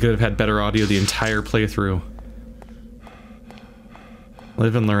 Shit, we could have had better audio the entire playthrough.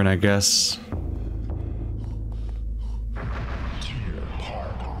 Live and learn, I guess.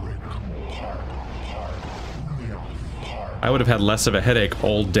 I would have had less of a headache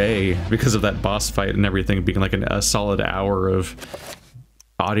all day because of that boss fight and everything being like a solid hour of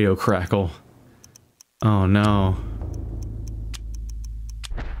audio crackle. Oh no.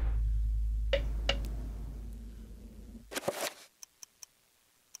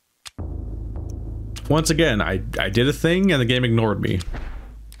 Once again, I did a thing and the game ignored me.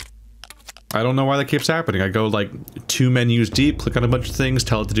 I don't know why that keeps happening. I go like 2 menus deep, click on a bunch of things,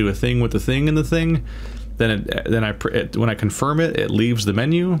 tell it to do a thing with the thing and the thing. Then when I confirm it, it leaves the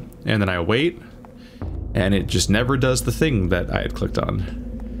menu, and then I wait, and it just never does the thing that I had clicked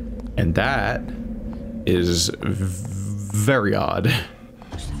on. And that is very odd. I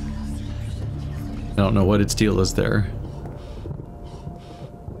don't know what its deal is there.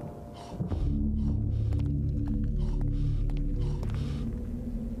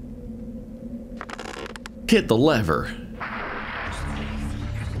 Hit the lever.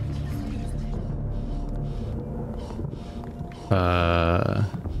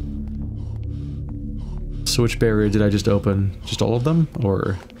 So which barrier did I just open? Just all of them?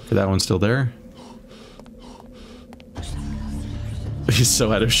 Or is that one still there? He's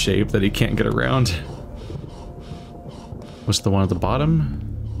so out of shape that he can't get around. What's the one at the bottom?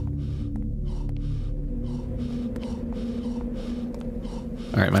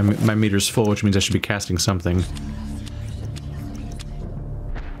 Alright, my meter's full, which means I should be casting something.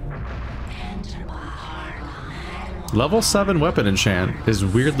 Level 7 weapon enchant is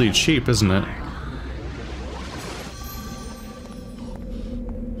weirdly cheap, isn't it?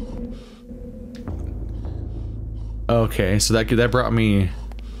 Okay, so that brought me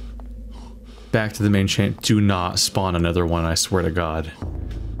back to the main chain. Do not spawn another one, I swear to God.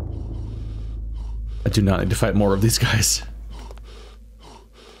 I do not need to fight more of these guys.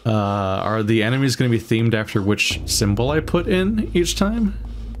 Are the enemies going to be themed after which symbol I put in each time?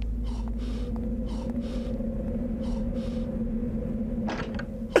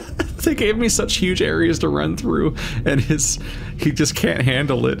 They gave me such huge areas to run through, and he just can't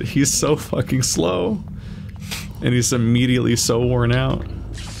handle it. He's so fucking slow. And he's immediately so worn out.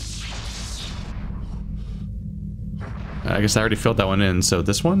 I guess I already filled that one in, so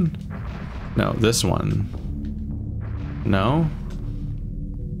this one? No, this one. No?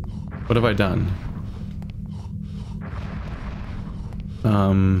 What have I done?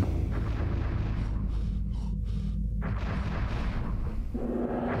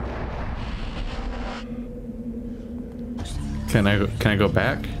 Can I go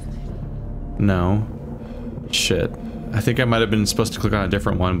back? No. Shit. I think I might have been supposed to click on a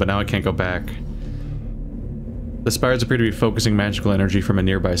different one, but now I can't go back. The spires appear to be focusing magical energy from a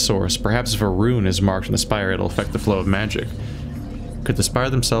nearby source. Perhaps if a rune is marked on the spire, it'll affect the flow of magic. Could the spire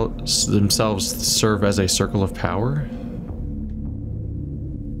themselves serve as a circle of power?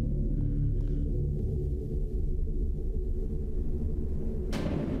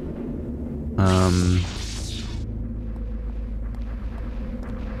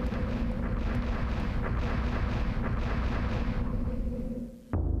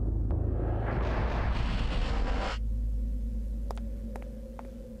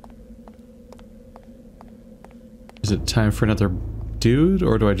 Is it time for another dude,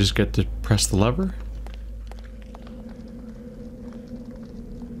 or do I just get to press the lever?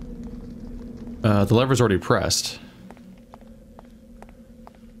 The lever's already pressed.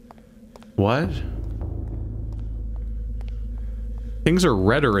 What? Things are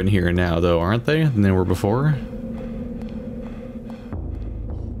redder in here now, though, aren't they, than they were before?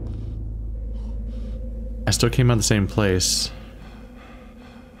 I still came out of the same place.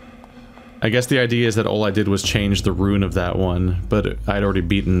 I guess the idea is that all I did was change the rune of that one, but I'd already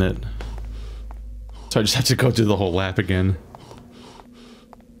beaten it. So I just have to go through the whole lap again.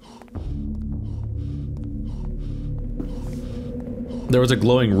 There was a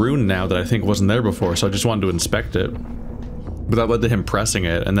glowing rune now that I think wasn't there before, so I just wanted to inspect it. But that led to him pressing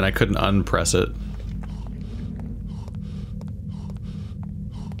it, and then I couldn't unpress it.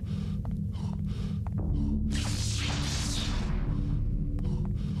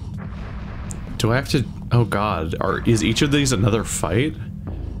 Do I have to... Oh god, is each of these another fight?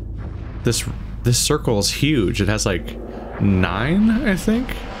 This circle is huge. It has like 9, I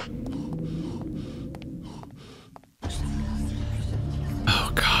think?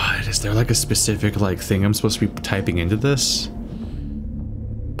 Oh god, is there like a specific like thing I'm supposed to be typing into this?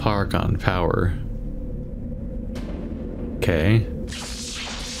 Paragon power. Okay.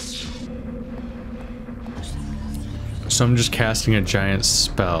 So I'm just casting a giant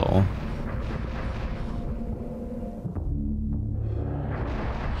spell.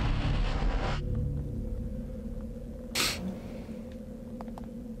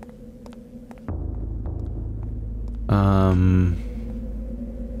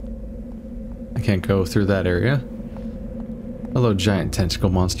 I can't go through that area. Hello, giant tentacle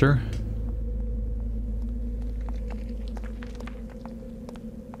monster.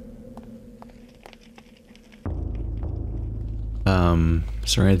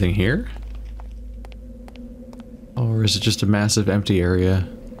 Is there anything here? Or is it just a massive empty area?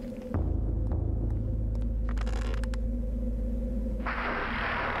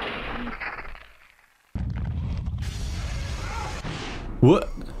 What?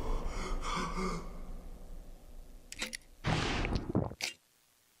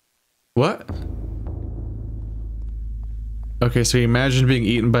 What? Okay, so you imagine being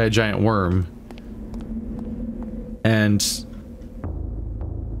eaten by a giant worm. And...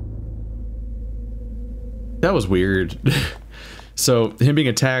 that was weird. So, him being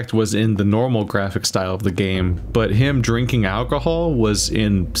attacked was in the normal graphic style of the game, but him drinking alcohol was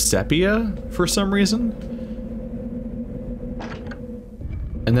in sepia for some reason.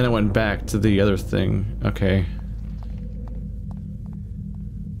 And then it went back to the other thing. Okay.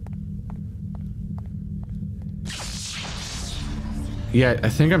 Yeah, I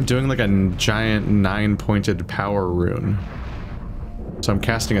think I'm doing like a giant 9-pointed power rune. So I'm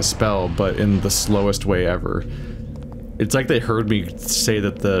casting a spell, but in the slowest way ever. It's like they heard me say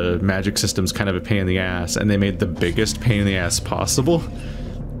that the magic system's kind of a pain in the ass, and they made the biggest pain in the ass possible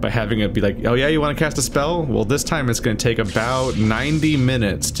by having it be like, oh yeah, you want to cast a spell? Well, this time it's going to take about 90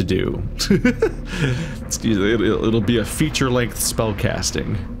 minutes to do. It'll be a feature-length spell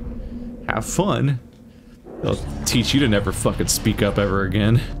casting. Have fun. They'll teach you to never fucking speak up ever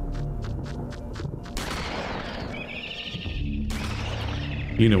again.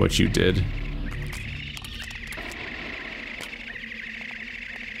 You know what you did.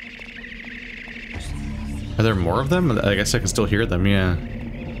 Are there more of them? I guess I can still hear them, yeah.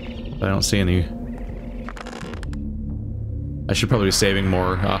 But I don't see any. I should probably be saving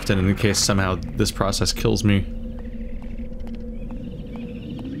more often in case somehow this process kills me.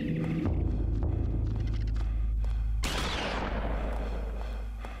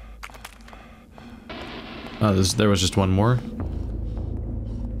 Oh, there was just one more.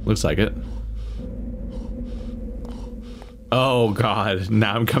 Looks like it. Oh god,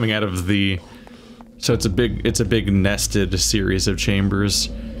 now I'm coming out of the... So it's a big nested series of chambers.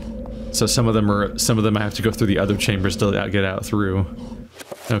 So some of them I have to go through the other chambers to get out through.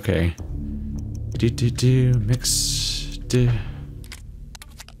 Okay. Mix. There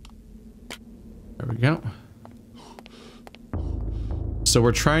we go. So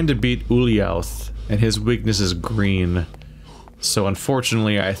we're trying to beat Uliauth, and his weakness is green. So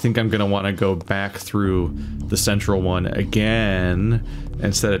unfortunately, I think I'm gonna want to go back through the central one again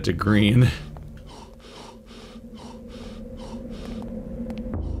and set it to green.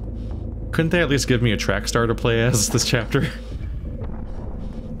 Couldn't they at least give me a track star to play as this chapter?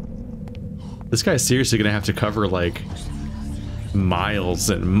 This guy's seriously gonna have to cover like miles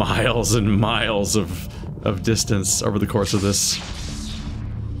and miles and miles of distance over the course of this.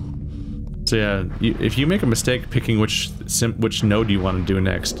 So yeah, if you make a mistake picking which node you want to do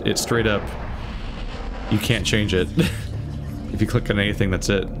next, it straight up, you can't change it. If you click on anything, that's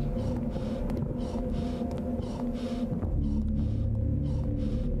it.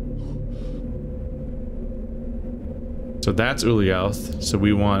 So that's Ulyaoth. So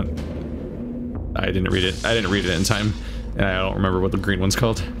we want... I didn't read it. I didn't read it in time, and I don't remember what the green one's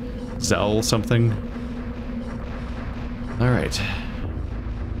called. Zell something. All right.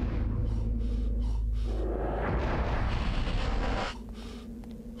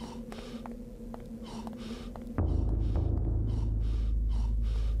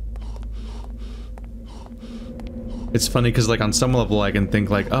 It's funny because, like, on some level I can think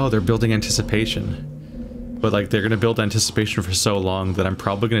like, oh, they're building anticipation. But, like, they're gonna build anticipation for so long that I'm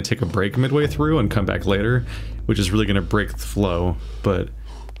probably gonna take a break midway through and come back later, which is really gonna break the flow. But,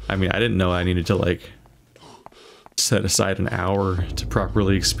 I mean, I didn't know I needed to, like, set aside an hour to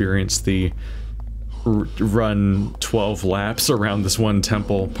properly experience the run 12 laps around this one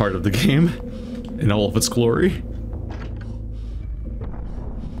temple part of the game in all of its glory.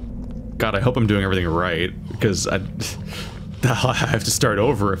 God, I hope I'm doing everything right, because I have to start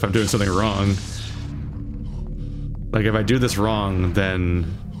over if I'm doing something wrong. Like, if I do this wrong, then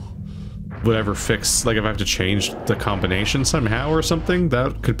whatever fix, like if I have to change the combination somehow or something,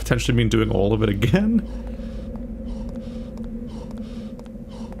 that could potentially mean doing all of it again.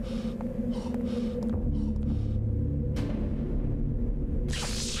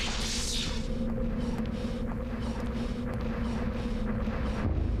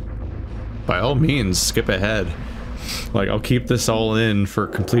 By all means, skip ahead. Like, I'll keep this all in for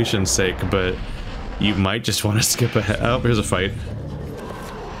completion's sake, but you might just want to skip ahead. Oh, here's a fight.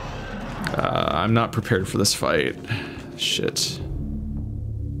 I'm not prepared for this fight. Shit.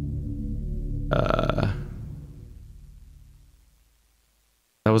 That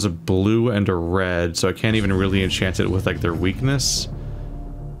was a blue and a red, so I can't even really enchant it with, like, their weakness.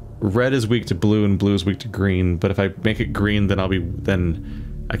 Red is weak to blue and blue is weak to green, but if I make it green, then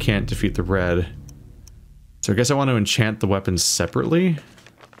I can't defeat the red. So I guess I want to enchant the weapons separately.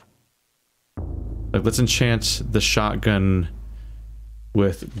 Like, let's enchant the shotgun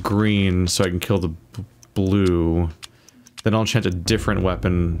with green so I can kill the blue. Then I'll enchant a different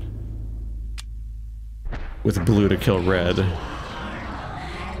weapon with blue to kill red.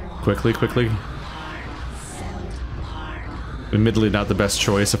 Quickly, quickly. Admittedly not the best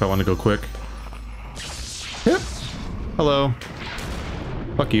choice if I want to go quick. Yep. Hello.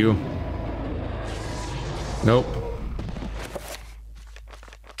 Fuck you. Nope.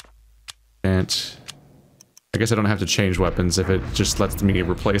 And I guess I don't have to change weapons if it just lets me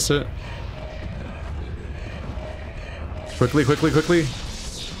replace it. Quickly, quickly, quickly.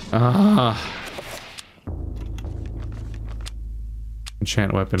 Ah.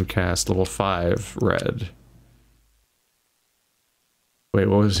 Enchant weapon cast level 5 red. Wait,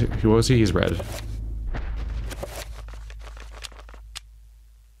 what was he? What was he? He's red.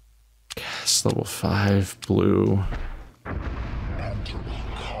 Cast level 5 blue.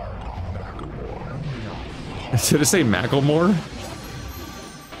 Did it say Macklemore?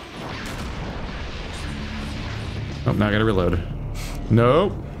 Oh, now I gotta reload.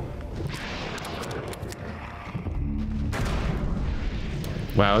 Nope.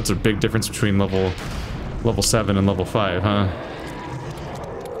 Wow, it's a big difference between level 7 and level 5, huh?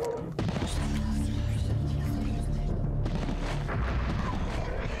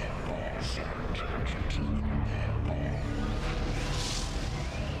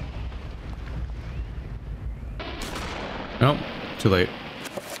 Oh, too late.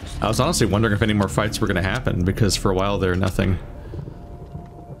 I was honestly wondering if any more fights were going to happen, because for a while there, nothing.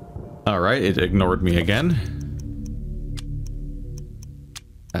 Alright, it ignored me again.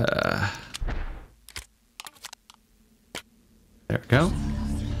 There we go.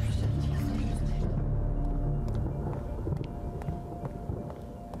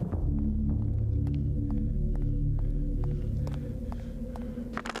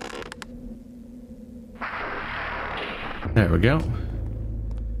 There we go.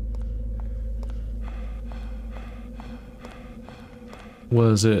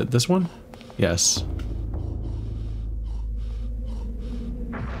 Was it this one? Yes.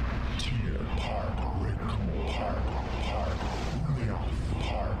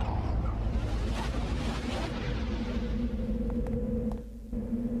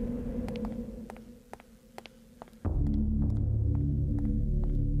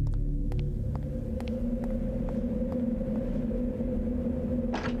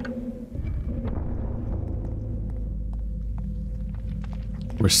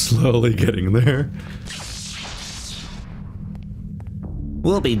 We're slowly getting there.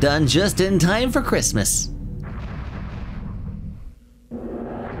 We'll be done just in time for Christmas.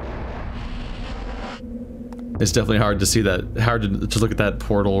 It's definitely hard to see that, hard to look at that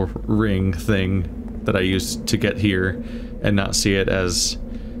portal ring thing that I used to get here and not see it as,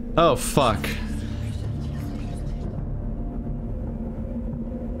 oh fuck.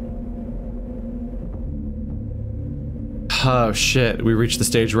 Oh shit, we reached the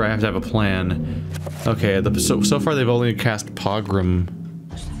stage where I have to have a plan. Okay, so far they've only cast Pogrom.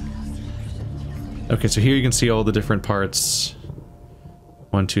 Okay, so here you can see all the different parts.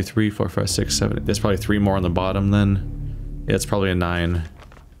 1, 2, 3, 4, 5, 6, 7. There's probably 3 more on the bottom then. Yeah, it's probably a 9.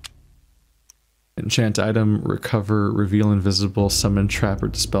 Enchant item, recover, reveal invisible, summon, trap, or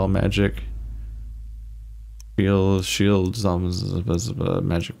dispel magic. Heal, shield,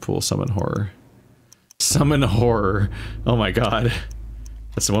 magic pool, summon horror. Summon horror. Oh my god.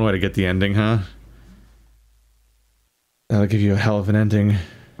 That's the one way to get the ending, huh? That'll give you a hell of an ending.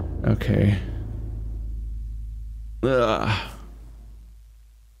 Okay. Ugh.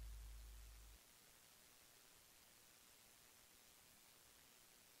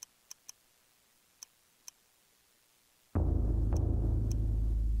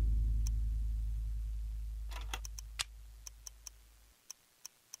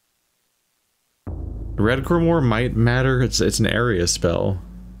 Red Grimoire might matter. It's an area spell.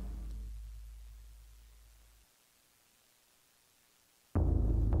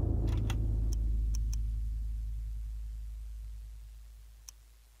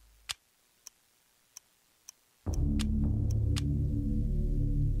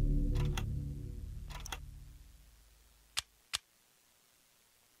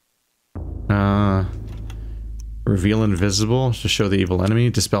 Reveal invisible to show the evil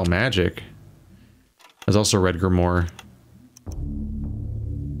enemy. Dispel magic. There's also Red Grimoire.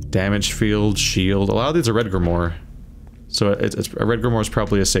 Damage field, shield. A lot of these are Red Grimoire. So it's a Red Grimoire is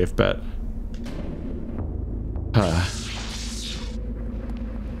probably a safe bet.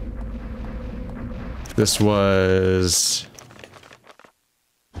 This was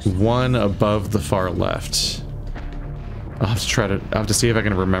one above the far left. I'll have to see if I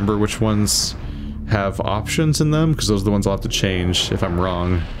can remember which ones have options in them, because those are the ones I'll have to change if I'm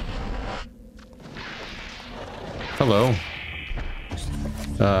wrong. Hello.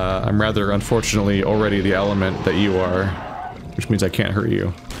 I'm rather unfortunately already the element that you are, which means I can't hurt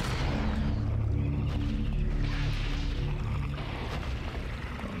you.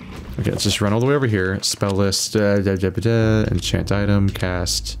 Okay, let's just run all the way over here. Spell list, enchant item,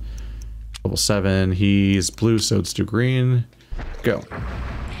 cast, level 7. He's blue, so let's do green. Go.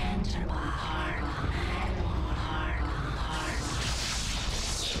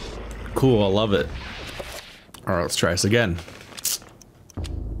 Cool, I love it. Alright, let's try this again.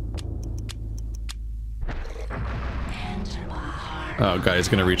 Oh god, he's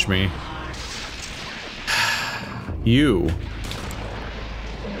gonna reach me. You.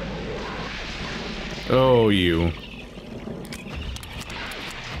 Oh, you.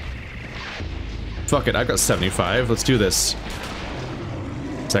 Fuck it, I've got 75. Let's do this.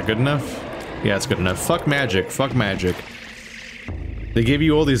 Is that good enough? Yeah, it's good enough. Fuck magic. Fuck magic. They give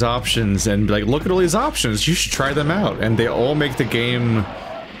you all these options and be like, look at all these options, you should try them out. And they all make the game,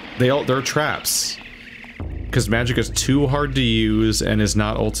 they're traps. Because magic is too hard to use and is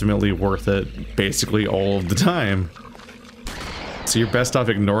not ultimately worth it basically all of the time. So you're best off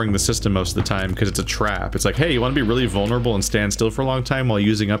ignoring the system most of the time because it's a trap. It's like, hey, you want to be really vulnerable and stand still for a long time while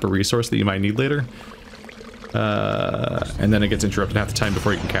using up a resource that you might need later? And then it gets interrupted half the time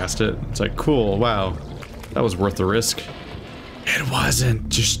before you can cast it. It's like, cool, wow. That was worth the risk. It wasn't.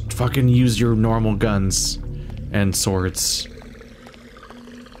 Just fucking use your normal guns and swords.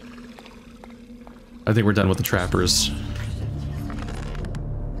 I think we're done with the trappers.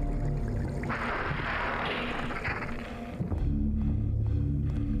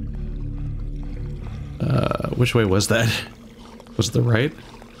 Which way was that? Was it the right?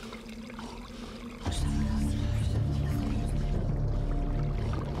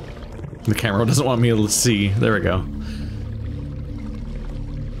 The camera doesn't want me to see. There we go.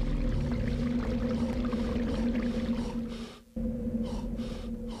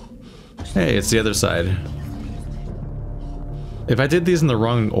 Hey, it's the other side. If I did these in the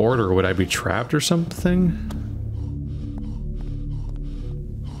wrong order, would I be trapped or something?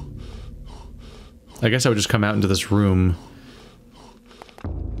 I guess I would just come out into this room.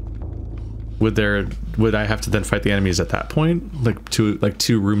 Would I have to then fight the enemies at that point? Like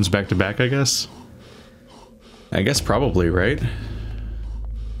two rooms back to back, I guess? I guess probably, right?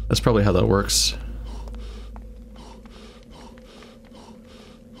 That's probably how that works.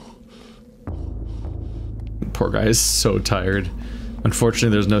 Poor guy is so tired.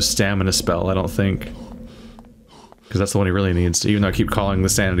 Unfortunately, there's no stamina spell, I don't think. Because that's the one he really needs, even though I keep calling the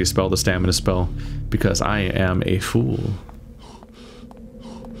sanity spell the stamina spell. Because I am a fool.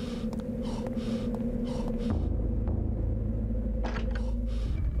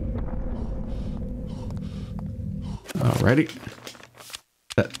 Alrighty.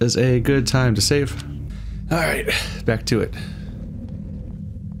 That is a good time to save. Alright, back to it.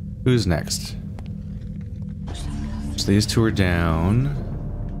 Who's next? So these two are down.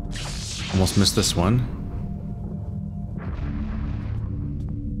 Almost missed this one.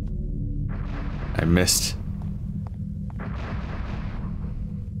 I missed.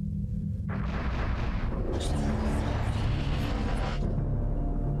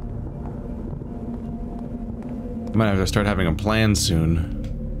 I might have to start having a plan soon.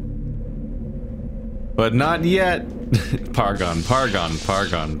 But not yet! Pargon, Pargon,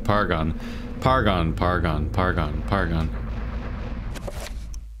 Pargon, Pargon, Pargon, Pargon, Pargon, Pargon.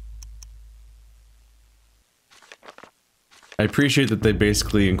 I appreciate that they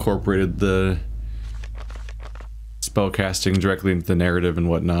basically incorporated the spellcasting directly into the narrative and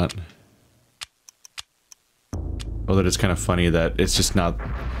whatnot. Although it's kind of funny that it's just not...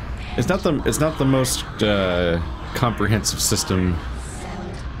 It's not the most comprehensive system.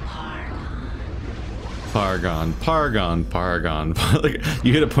 Pargon, Pargon, Pargon. Like,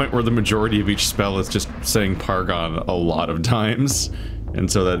 you hit a point where the majority of each spell is just saying Pargon a lot of times. And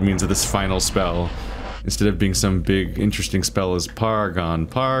so that means that this final spell, instead of being some big interesting spell, is Pargon,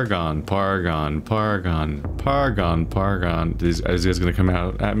 Pargon, Pargon, Pargon, Pargon, Pargon. Is you guys gonna come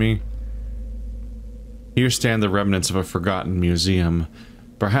out at me? Here stand the remnants of a forgotten museum.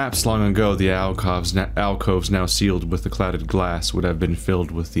 Perhaps long ago the alcoves now sealed with the clouded glass would have been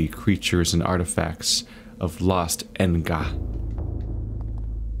filled with the creatures and artifacts of lost Enga.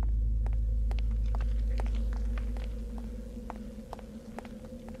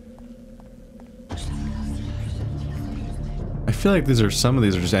 I feel like some of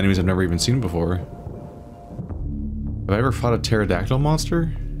these are just enemies I've never even seen before. Have I ever fought a pterodactyl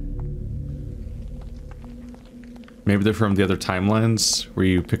monster? Maybe they're from the other timelines, where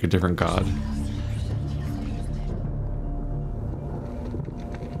you pick a different god.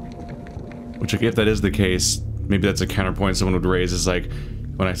 Which, if that is the case, maybe that's a counterpoint someone would raise, is like,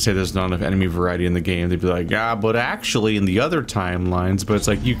 when I say there's not enough enemy variety in the game, they'd be like, yeah, but actually in the other timelines, but it's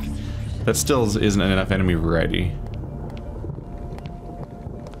like, that still isn't enough enemy variety.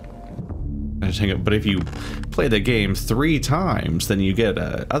 But if you play the game 3 times, then you get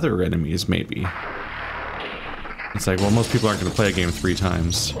other enemies, maybe. It's like, well, most people aren't going to play a game 3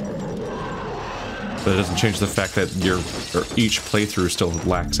 times. But it doesn't change the fact that each playthrough still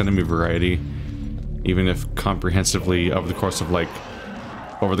lacks enemy variety. Even if comprehensively over the course of like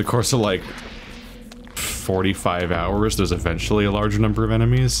 45 hours, there's eventually a larger number of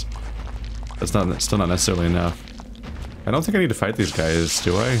enemies. That's still not necessarily enough. I don't think I need to fight these guys,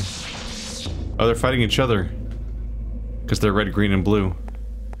 do I? Oh, they're fighting each other. Because they're red, green, and blue.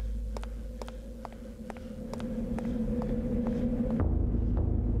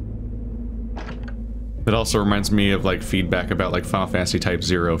 It also reminds me of like feedback about like Final Fantasy Type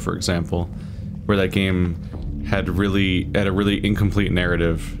 0, for example, where that game had a really incomplete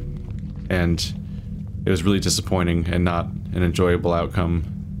narrative, and it was really disappointing and not an enjoyable outcome,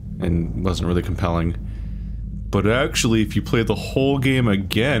 and wasn't really compelling. But actually, if you play the whole game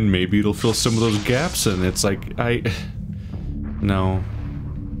again, maybe it'll fill some of those gaps in. It's like, no.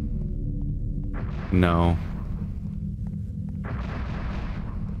 No.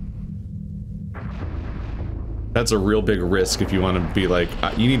 That's a real big risk if you want to be like,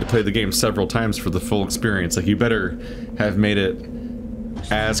 you need to play the game several times for the full experience. Like, you better have made it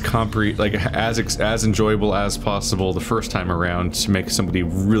as as enjoyable as possible the first time around to make somebody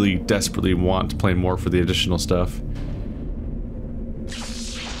really desperately want to play more for the additional stuff.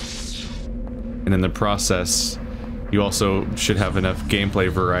 And in the process, you also should have enough gameplay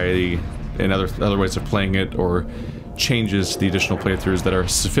variety and other ways of playing it, or changes to the additional playthroughs that are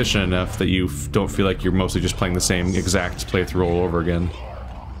sufficient enough that you don't feel like you're mostly just playing the same exact playthrough all over again.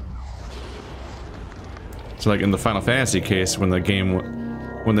 So like in the Final Fantasy case, when the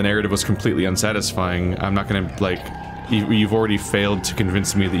narrative was completely unsatisfying, I'm not gonna, like, you've already failed to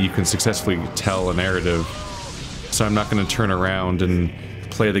convince me that you can successfully tell a narrative, so I'm not gonna turn around and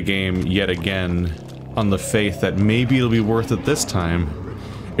play the game yet again on the faith that maybe it'll be worth it this time.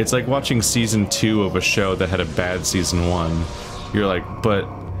 It's like watching season 2 of a show that had a bad season 1. You're like, but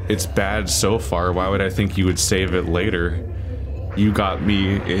it's bad so far, why would I think you would save it later? You got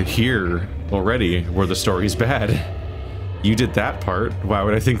me here already, where the story's bad. You did that part. Why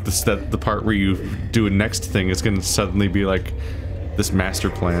would I think that the part where you do a next thing is going to suddenly be like this master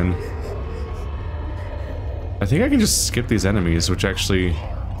plan? I think I can just skip these enemies, which actually,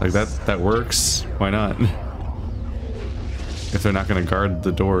 like, that works. Why not? If they're not going to guard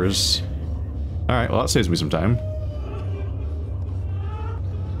the doors. Alright, well, that saves me some time.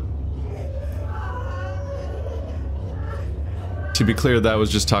 To be clear, that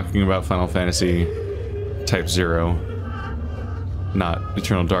was just talking about Final Fantasy Type 0, not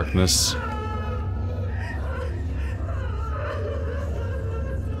Eternal Darkness.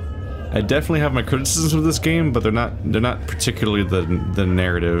 I definitely have my criticisms of this game, but they're not particularly the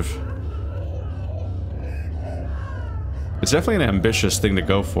narrative. It's definitely an ambitious thing to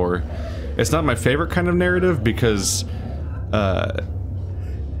go for. It's not my favorite kind of narrative because as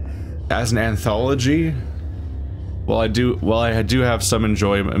an anthology, while I do have some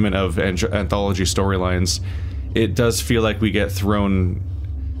enjoyment of anthology storylines, it does feel like we get thrown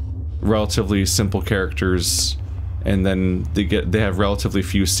relatively simple characters, and then they have relatively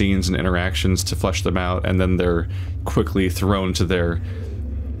few scenes and interactions to flesh them out, and then they're quickly thrown to their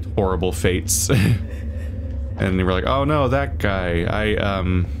horrible fates. And they were like, oh no, that guy,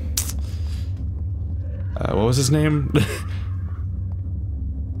 what was his name?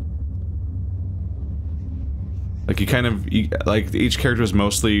 Like, like, each character is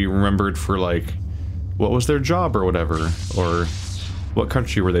mostly remembered for, like, what was their job or whatever, or what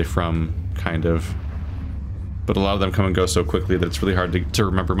country were they from, kind of. But a lot of them come and go so quickly that it's really hard to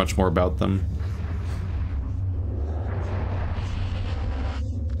remember much more about them.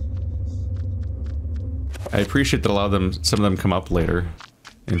 I appreciate that some of them come up later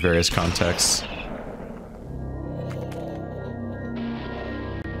in various contexts.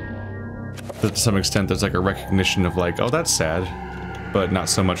 That to some extent there's like a recognition of like, oh, that's sad, but not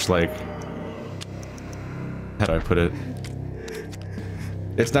so much like, how do I put it?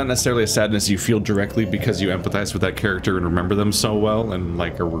 It's not necessarily a sadness you feel directly because you empathize with that character and remember them so well and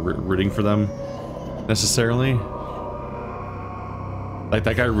like are rooting for them necessarily. Like,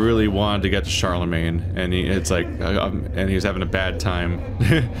 that guy really wanted to get to Charlemagne, and and he was having a bad time.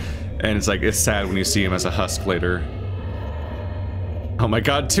 And it's like, it's sad when you see him as a husk later. Oh my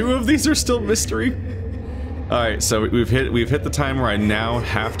god, 2 of these are still mystery. Alright, so we've hit the time where I now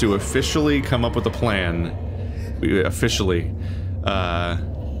have to officially come up with a plan.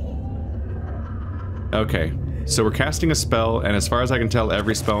 Okay, so we're casting a spell, and as far as I can tell,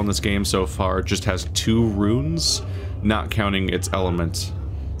 every spell in this game so far just has 2 runes, not counting its element.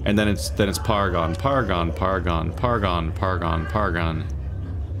 And then it's Paragon, Paragon, Paragon, Paragon, Paragon, Paragon.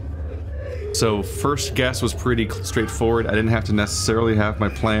 So first guess was pretty straightforward. I didn't have to necessarily have my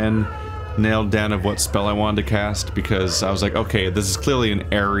plan nailed down of what spell I wanted to cast, because I was like, okay, this is clearly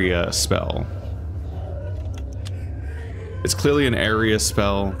an area spell. It's clearly an area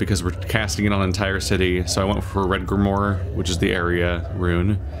spell because we're casting it on an entire city, so I went for Red Grimoire, which is the area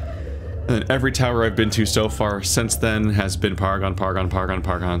rune. And every tower I've been to so far since then has been Paragon, Paragon, Paragon,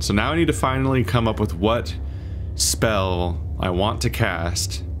 Paragon. So now I need to finally come up with what spell I want to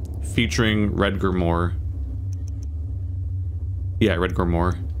cast featuring Red Grimoire. Yeah, Red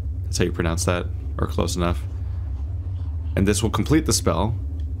Grimoire. That's how you pronounce that, or close enough. And this will complete the spell,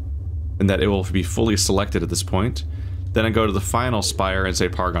 and that it will be fully selected at this point. Then I go to the final spire and say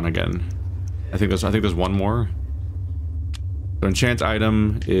Paragon again. I think there's one more. So enchant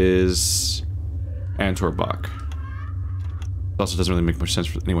item is Antorbach. It also doesn't really make much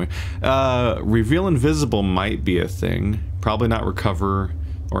sense anyway. Reveal invisible might be a thing. Probably not recover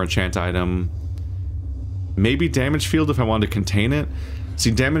or enchant item. Maybe damage field if I wanted to contain it.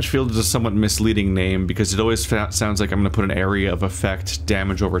 See, damage field is a somewhat misleading name because it always sounds like I'm going to put an area of effect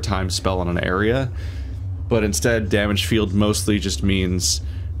damage over time spell on an area. But instead, damage field mostly just means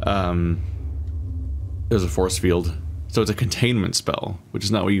there's a force field. So it's a containment spell, which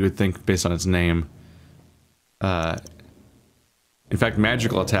is not what you would think based on its name. In fact,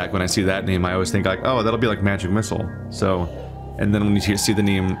 magical attack, when I see that name, I always think like, oh, that'll be like magic missile. So, and then when you see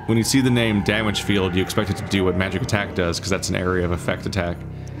the name damage field, you expect it to do what magic attack does, because that's an area of effect attack.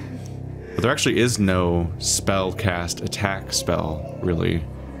 But there actually is no spell cast attack spell, really.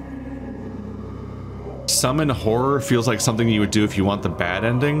 Summon horror feels like something you would do if you want the bad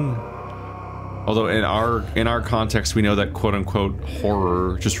ending. Although in our context, we know that quote-unquote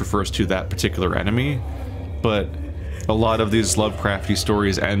horror just refers to that particular enemy. But a lot of these Lovecrafty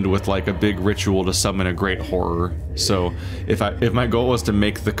stories end with like a big ritual to summon a great horror. So if my goal was to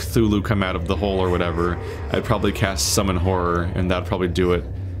make the Cthulhu come out of the hole or whatever, I'd probably cast summon horror, and that'd probably do it.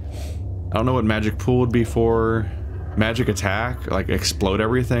 I don't know what magic pool would be for. Magic attack? Like explode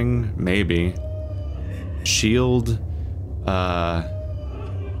everything? Maybe. Shield?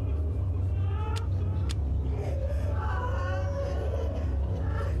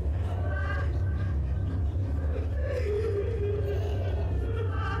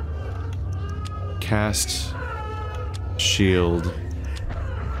 Cast shield.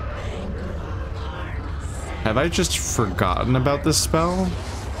 Have I just forgotten about this spell?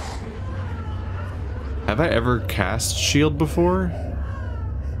 Have I ever cast shield before?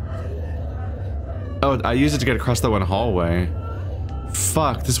 Oh, I used it to get across that one hallway.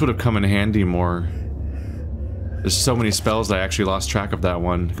 Fuck, this would have come in handy more. There's so many spells that I actually lost track of that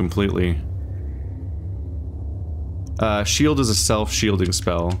one completely. Shield is a self-shielding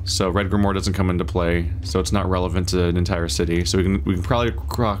spell, so Red Grimoire doesn't come into play, so it's not relevant to an entire city. So we can probably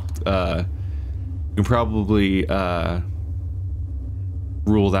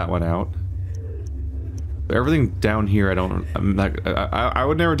rule that one out. But everything down here, I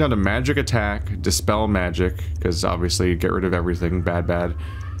would narrow it down to magic attack, dispel magic, because obviously get rid of everything bad.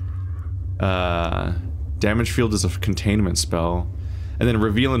 Damage field is a containment spell. And then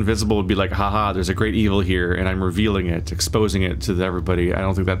reveal invisible would be like, haha, there's a great evil here, and I'm revealing it, exposing it to everybody. I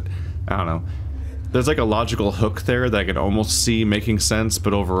don't think that, I don't know. There's like a logical hook there that I can almost see making sense,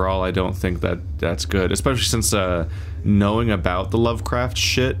 but overall I don't think that that's good. Especially since knowing about the Lovecraft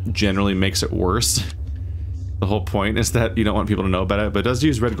shit generally makes it worse. The whole point is that you don't want people to know about it, but it does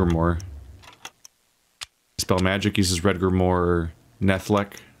use Red Grimoire. Spell magic uses Red Grimoire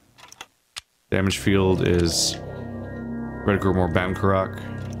Nethlek. Damage field is Red Grimoire Bamkarak.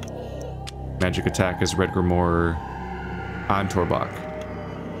 Magic attack is Red Grimoire Antorbach.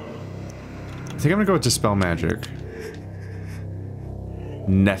 I think I'm gonna go with Dispel Magic.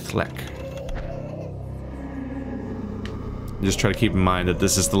 Nethlek. Just try to keep in mind that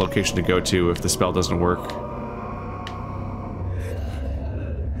this is the location to go to if the spell doesn't work.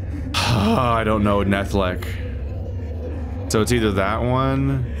 I don't know Nethlek. So it's either that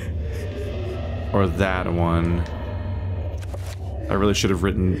one or that one. I really should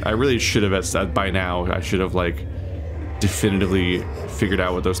have by now, I should have like definitively figured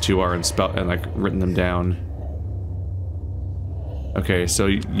out what those two are and like written them down. Okay, so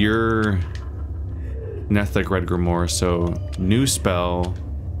you're Nethlek Red Grimoire, so new spell.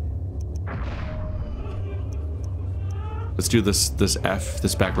 Let's do this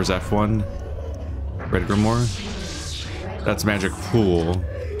backwards F one. Red Grimoire. That's magic pool.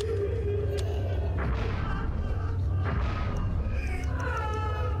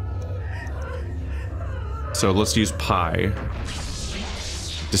 So let's use Pi.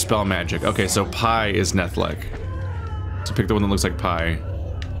 Dispel magic. Okay, so Pi is Nethlek. So pick the one that looks like Pi.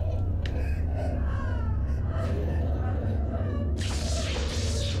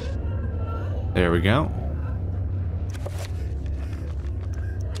 There we go.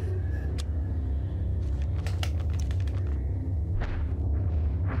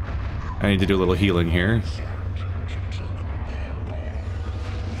 I need to do a little healing here.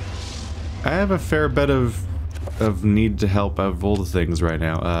 I have a fair bit of need to help of all the things right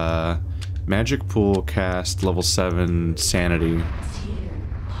now. Magic pool cast level 7 sanity.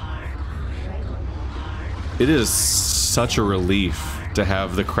 It is such a relief to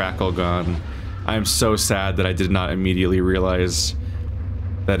have the crackle gone. I'm so sad that I did not immediately realize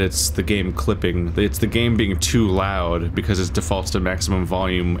that it's the game clipping. It's the game being too loud because it defaults to maximum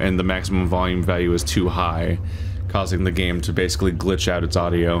volume and the maximum volume value is too high, causing the game to basically glitch out its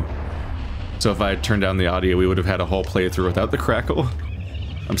audio. So if I had turned down the audio, we would have had a whole playthrough without the crackle.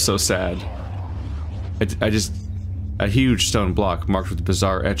 I'm so sad. A huge stone block marked with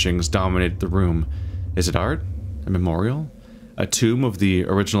bizarre etchings dominated the room. Is it art? A memorial? A tomb of the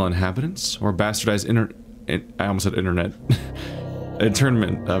original inhabitants? Or bastardized I almost said internet.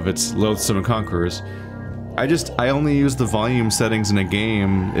 Internment of its loathsome conquerors? I only use the volume settings in a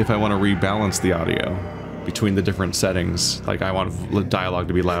game if I want to rebalance the audio between the different settings. Like, I want dialogue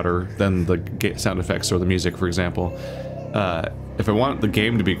to be louder than the sound effects or the music, for example. If I want the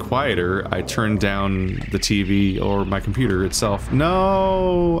game to be quieter, I turn down the TV or my computer itself.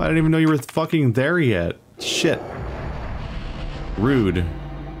 No! I didn't even know you were fucking there yet. Shit. Rude.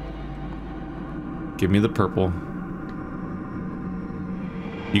 Give me the purple.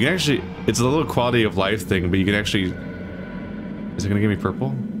 You can actually... It's a little quality of life thing, but you can actually... Is it gonna give me purple?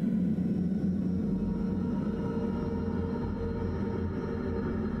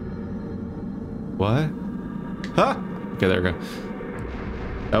 What? Huh? Okay, there we go.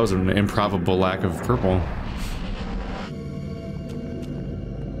 That was an improbable lack of purple.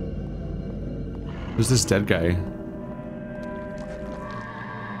 Who's this dead guy?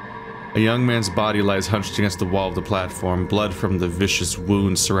 A young man's body lies hunched against the wall of the platform. Blood from the vicious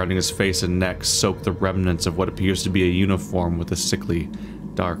wounds surrounding his face and neck soak the remnants of what appears to be a uniform with a sickly,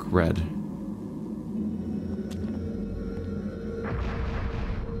 dark red.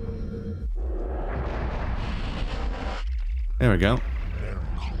 There we go.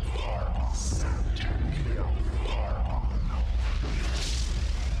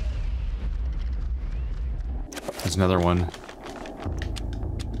 There's another one.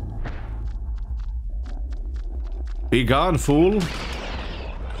 Be gone, fool!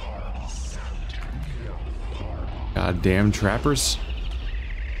 Goddamn trappers.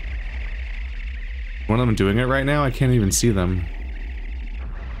 One of them doing it right now? I can't even see them.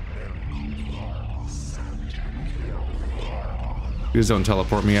 Please don't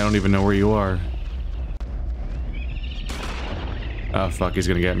teleport me, I don't even know where you are. Oh fuck, he's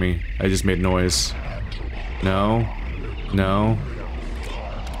gonna get me. I just made noise. No. No.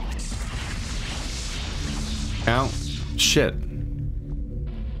 Ow. Shit.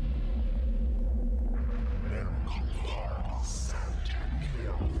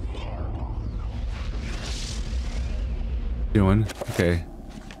 Doing? Okay.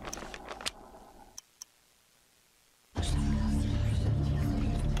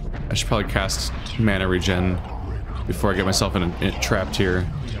 I should probably cast mana regen before I get myself trapped here.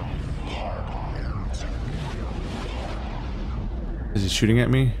 Is he shooting at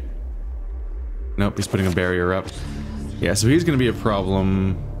me? Nope, he's putting a barrier up. Yeah, so he's gonna be a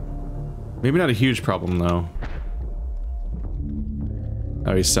problem. Maybe not a huge problem, though.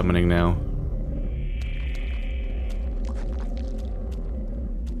 Oh, he's summoning now.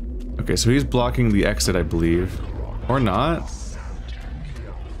 Okay, so he's blocking the exit, I believe. Or not.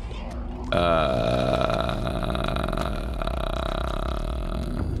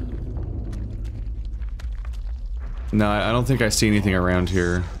 No, I don't think I see anything around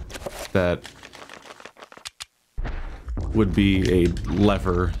here that would be a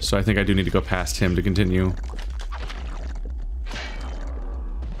lever, so I think I do need to go past him to continue.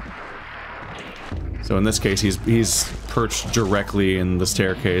 So in this case, he's perched directly in the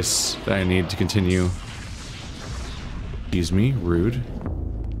staircase that I need to continue. Excuse me, rude.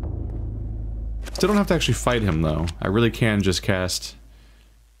 Still don't have to actually fight him though. I really can just cast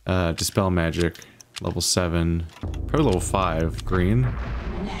Dispel Magic, level 7, probably level 5, green.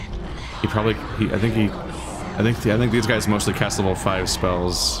 I think these guys mostly cast level 5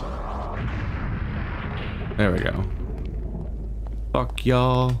 spells. There we go. Fuck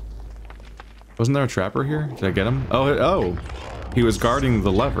y'all. Wasn't there a trapper here? Did I get him? Oh, he was guarding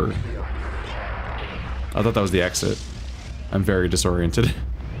the lever. I thought that was the exit. I'm very disoriented.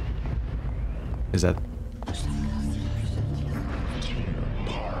 Is that...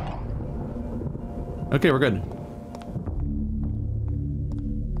 Okay, we're good.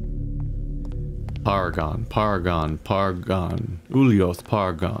 Paragon, Paragon, Paragon. Ulioth,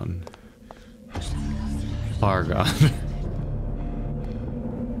 Paragon. Paragon.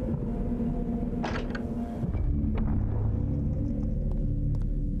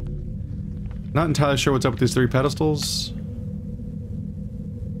 Not entirely sure what's up with these 3 pedestals.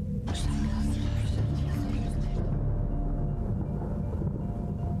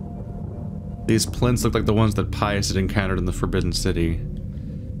 These plinths look like the ones that Pius had encountered in the Forbidden City.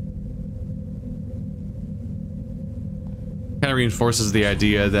 Kind of reinforces the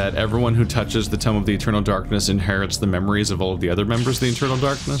idea that everyone who touches the Tome of the Eternal Darkness inherits the memories of all of the other members of the Eternal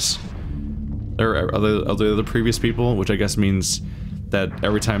Darkness. Or other previous people, which I guess means that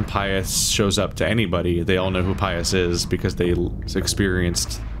every time Pius shows up to anybody, they all know who Pius is because they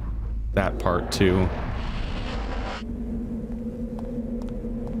experienced that part too.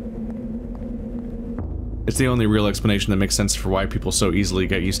 It's the only real explanation that makes sense for why people so easily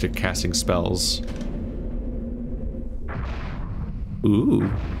get used to casting spells.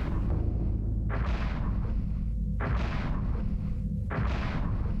 Ooh.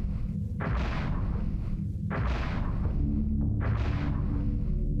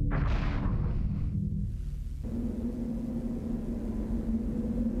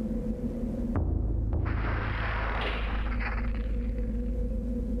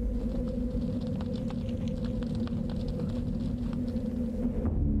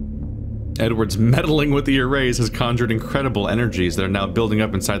 Edward's meddling with the arrays has conjured incredible energies that are now building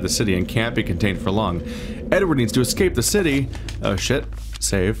up inside the city and can't be contained for long. Edward needs to escape the city. Oh shit.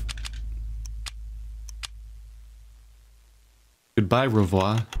 Save. Goodbye,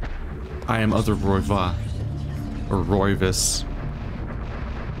 Roivois. I am other Roivois. Or Roivis.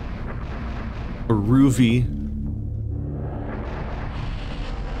 Or Ruvi.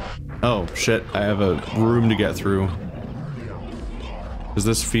 Oh shit, I have a room to get through. Does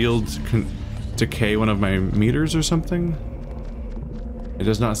this field decay one of my meters or something? It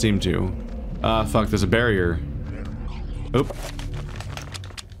does not seem to. Ah, fuck, there's a barrier. Oop.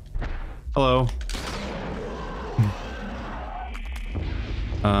 Hello.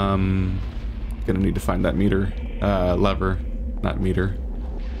 Gonna need to find that meter. Lever. Not meter.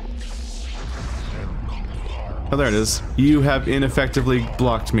 Oh, there it is. You have ineffectively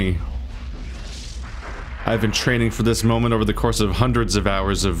blocked me. I've been training for this moment over the course of hundreds of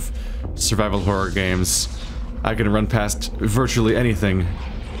hours of survival horror games. I can run past virtually anything.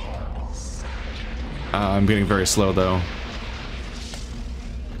 I'm getting very slow, though.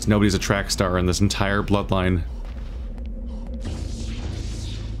 Nobody's a track star in this entire bloodline.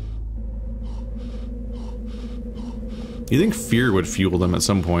 You think fear would fuel them at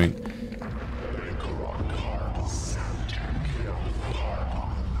some point?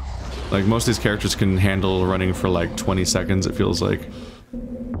 Like, most of these characters can handle running for like 20 seconds, it feels like.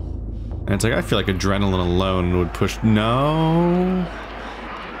 And it's like, I feel like adrenaline alone would push. No.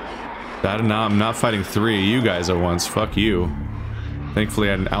 I'm not fighting 3 you guys at once. Fuck you. Thankfully,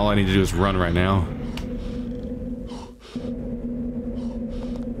 all I need to do is run right now.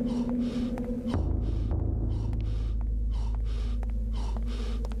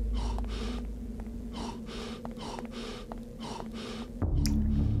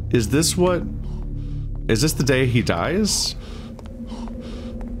 Is this the day he dies?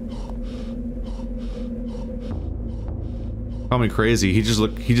 Call me crazy. He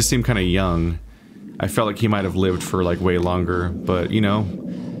just seemed kind of young. I felt like he might have lived for like way longer, but you know,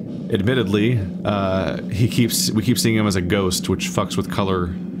 admittedly, we keep seeing him as a ghost, which fucks with color.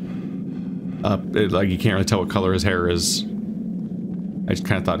 Like you can't really tell what color his hair is. I just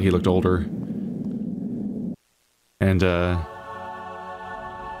kind of thought he looked older. And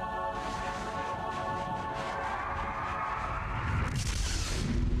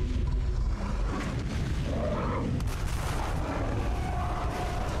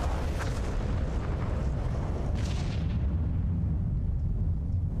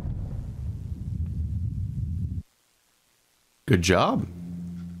good job.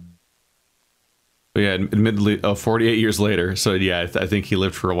 But yeah, admittedly, 48 years later. So yeah, I think he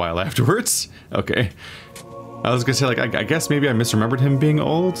lived for a while afterwards. Okay. I was gonna say, like, I guess maybe I misremembered him being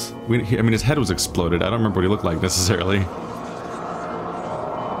old. I mean, his head was exploded. I don't remember what he looked like necessarily.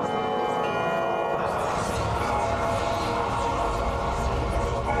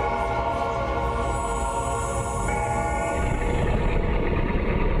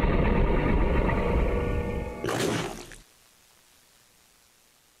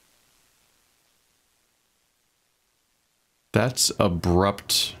 That's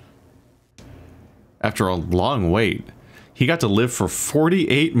abrupt. After a long wait, he got to live for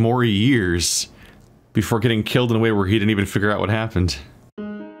 48 more years before getting killed in a way where he didn't even figure out what happened.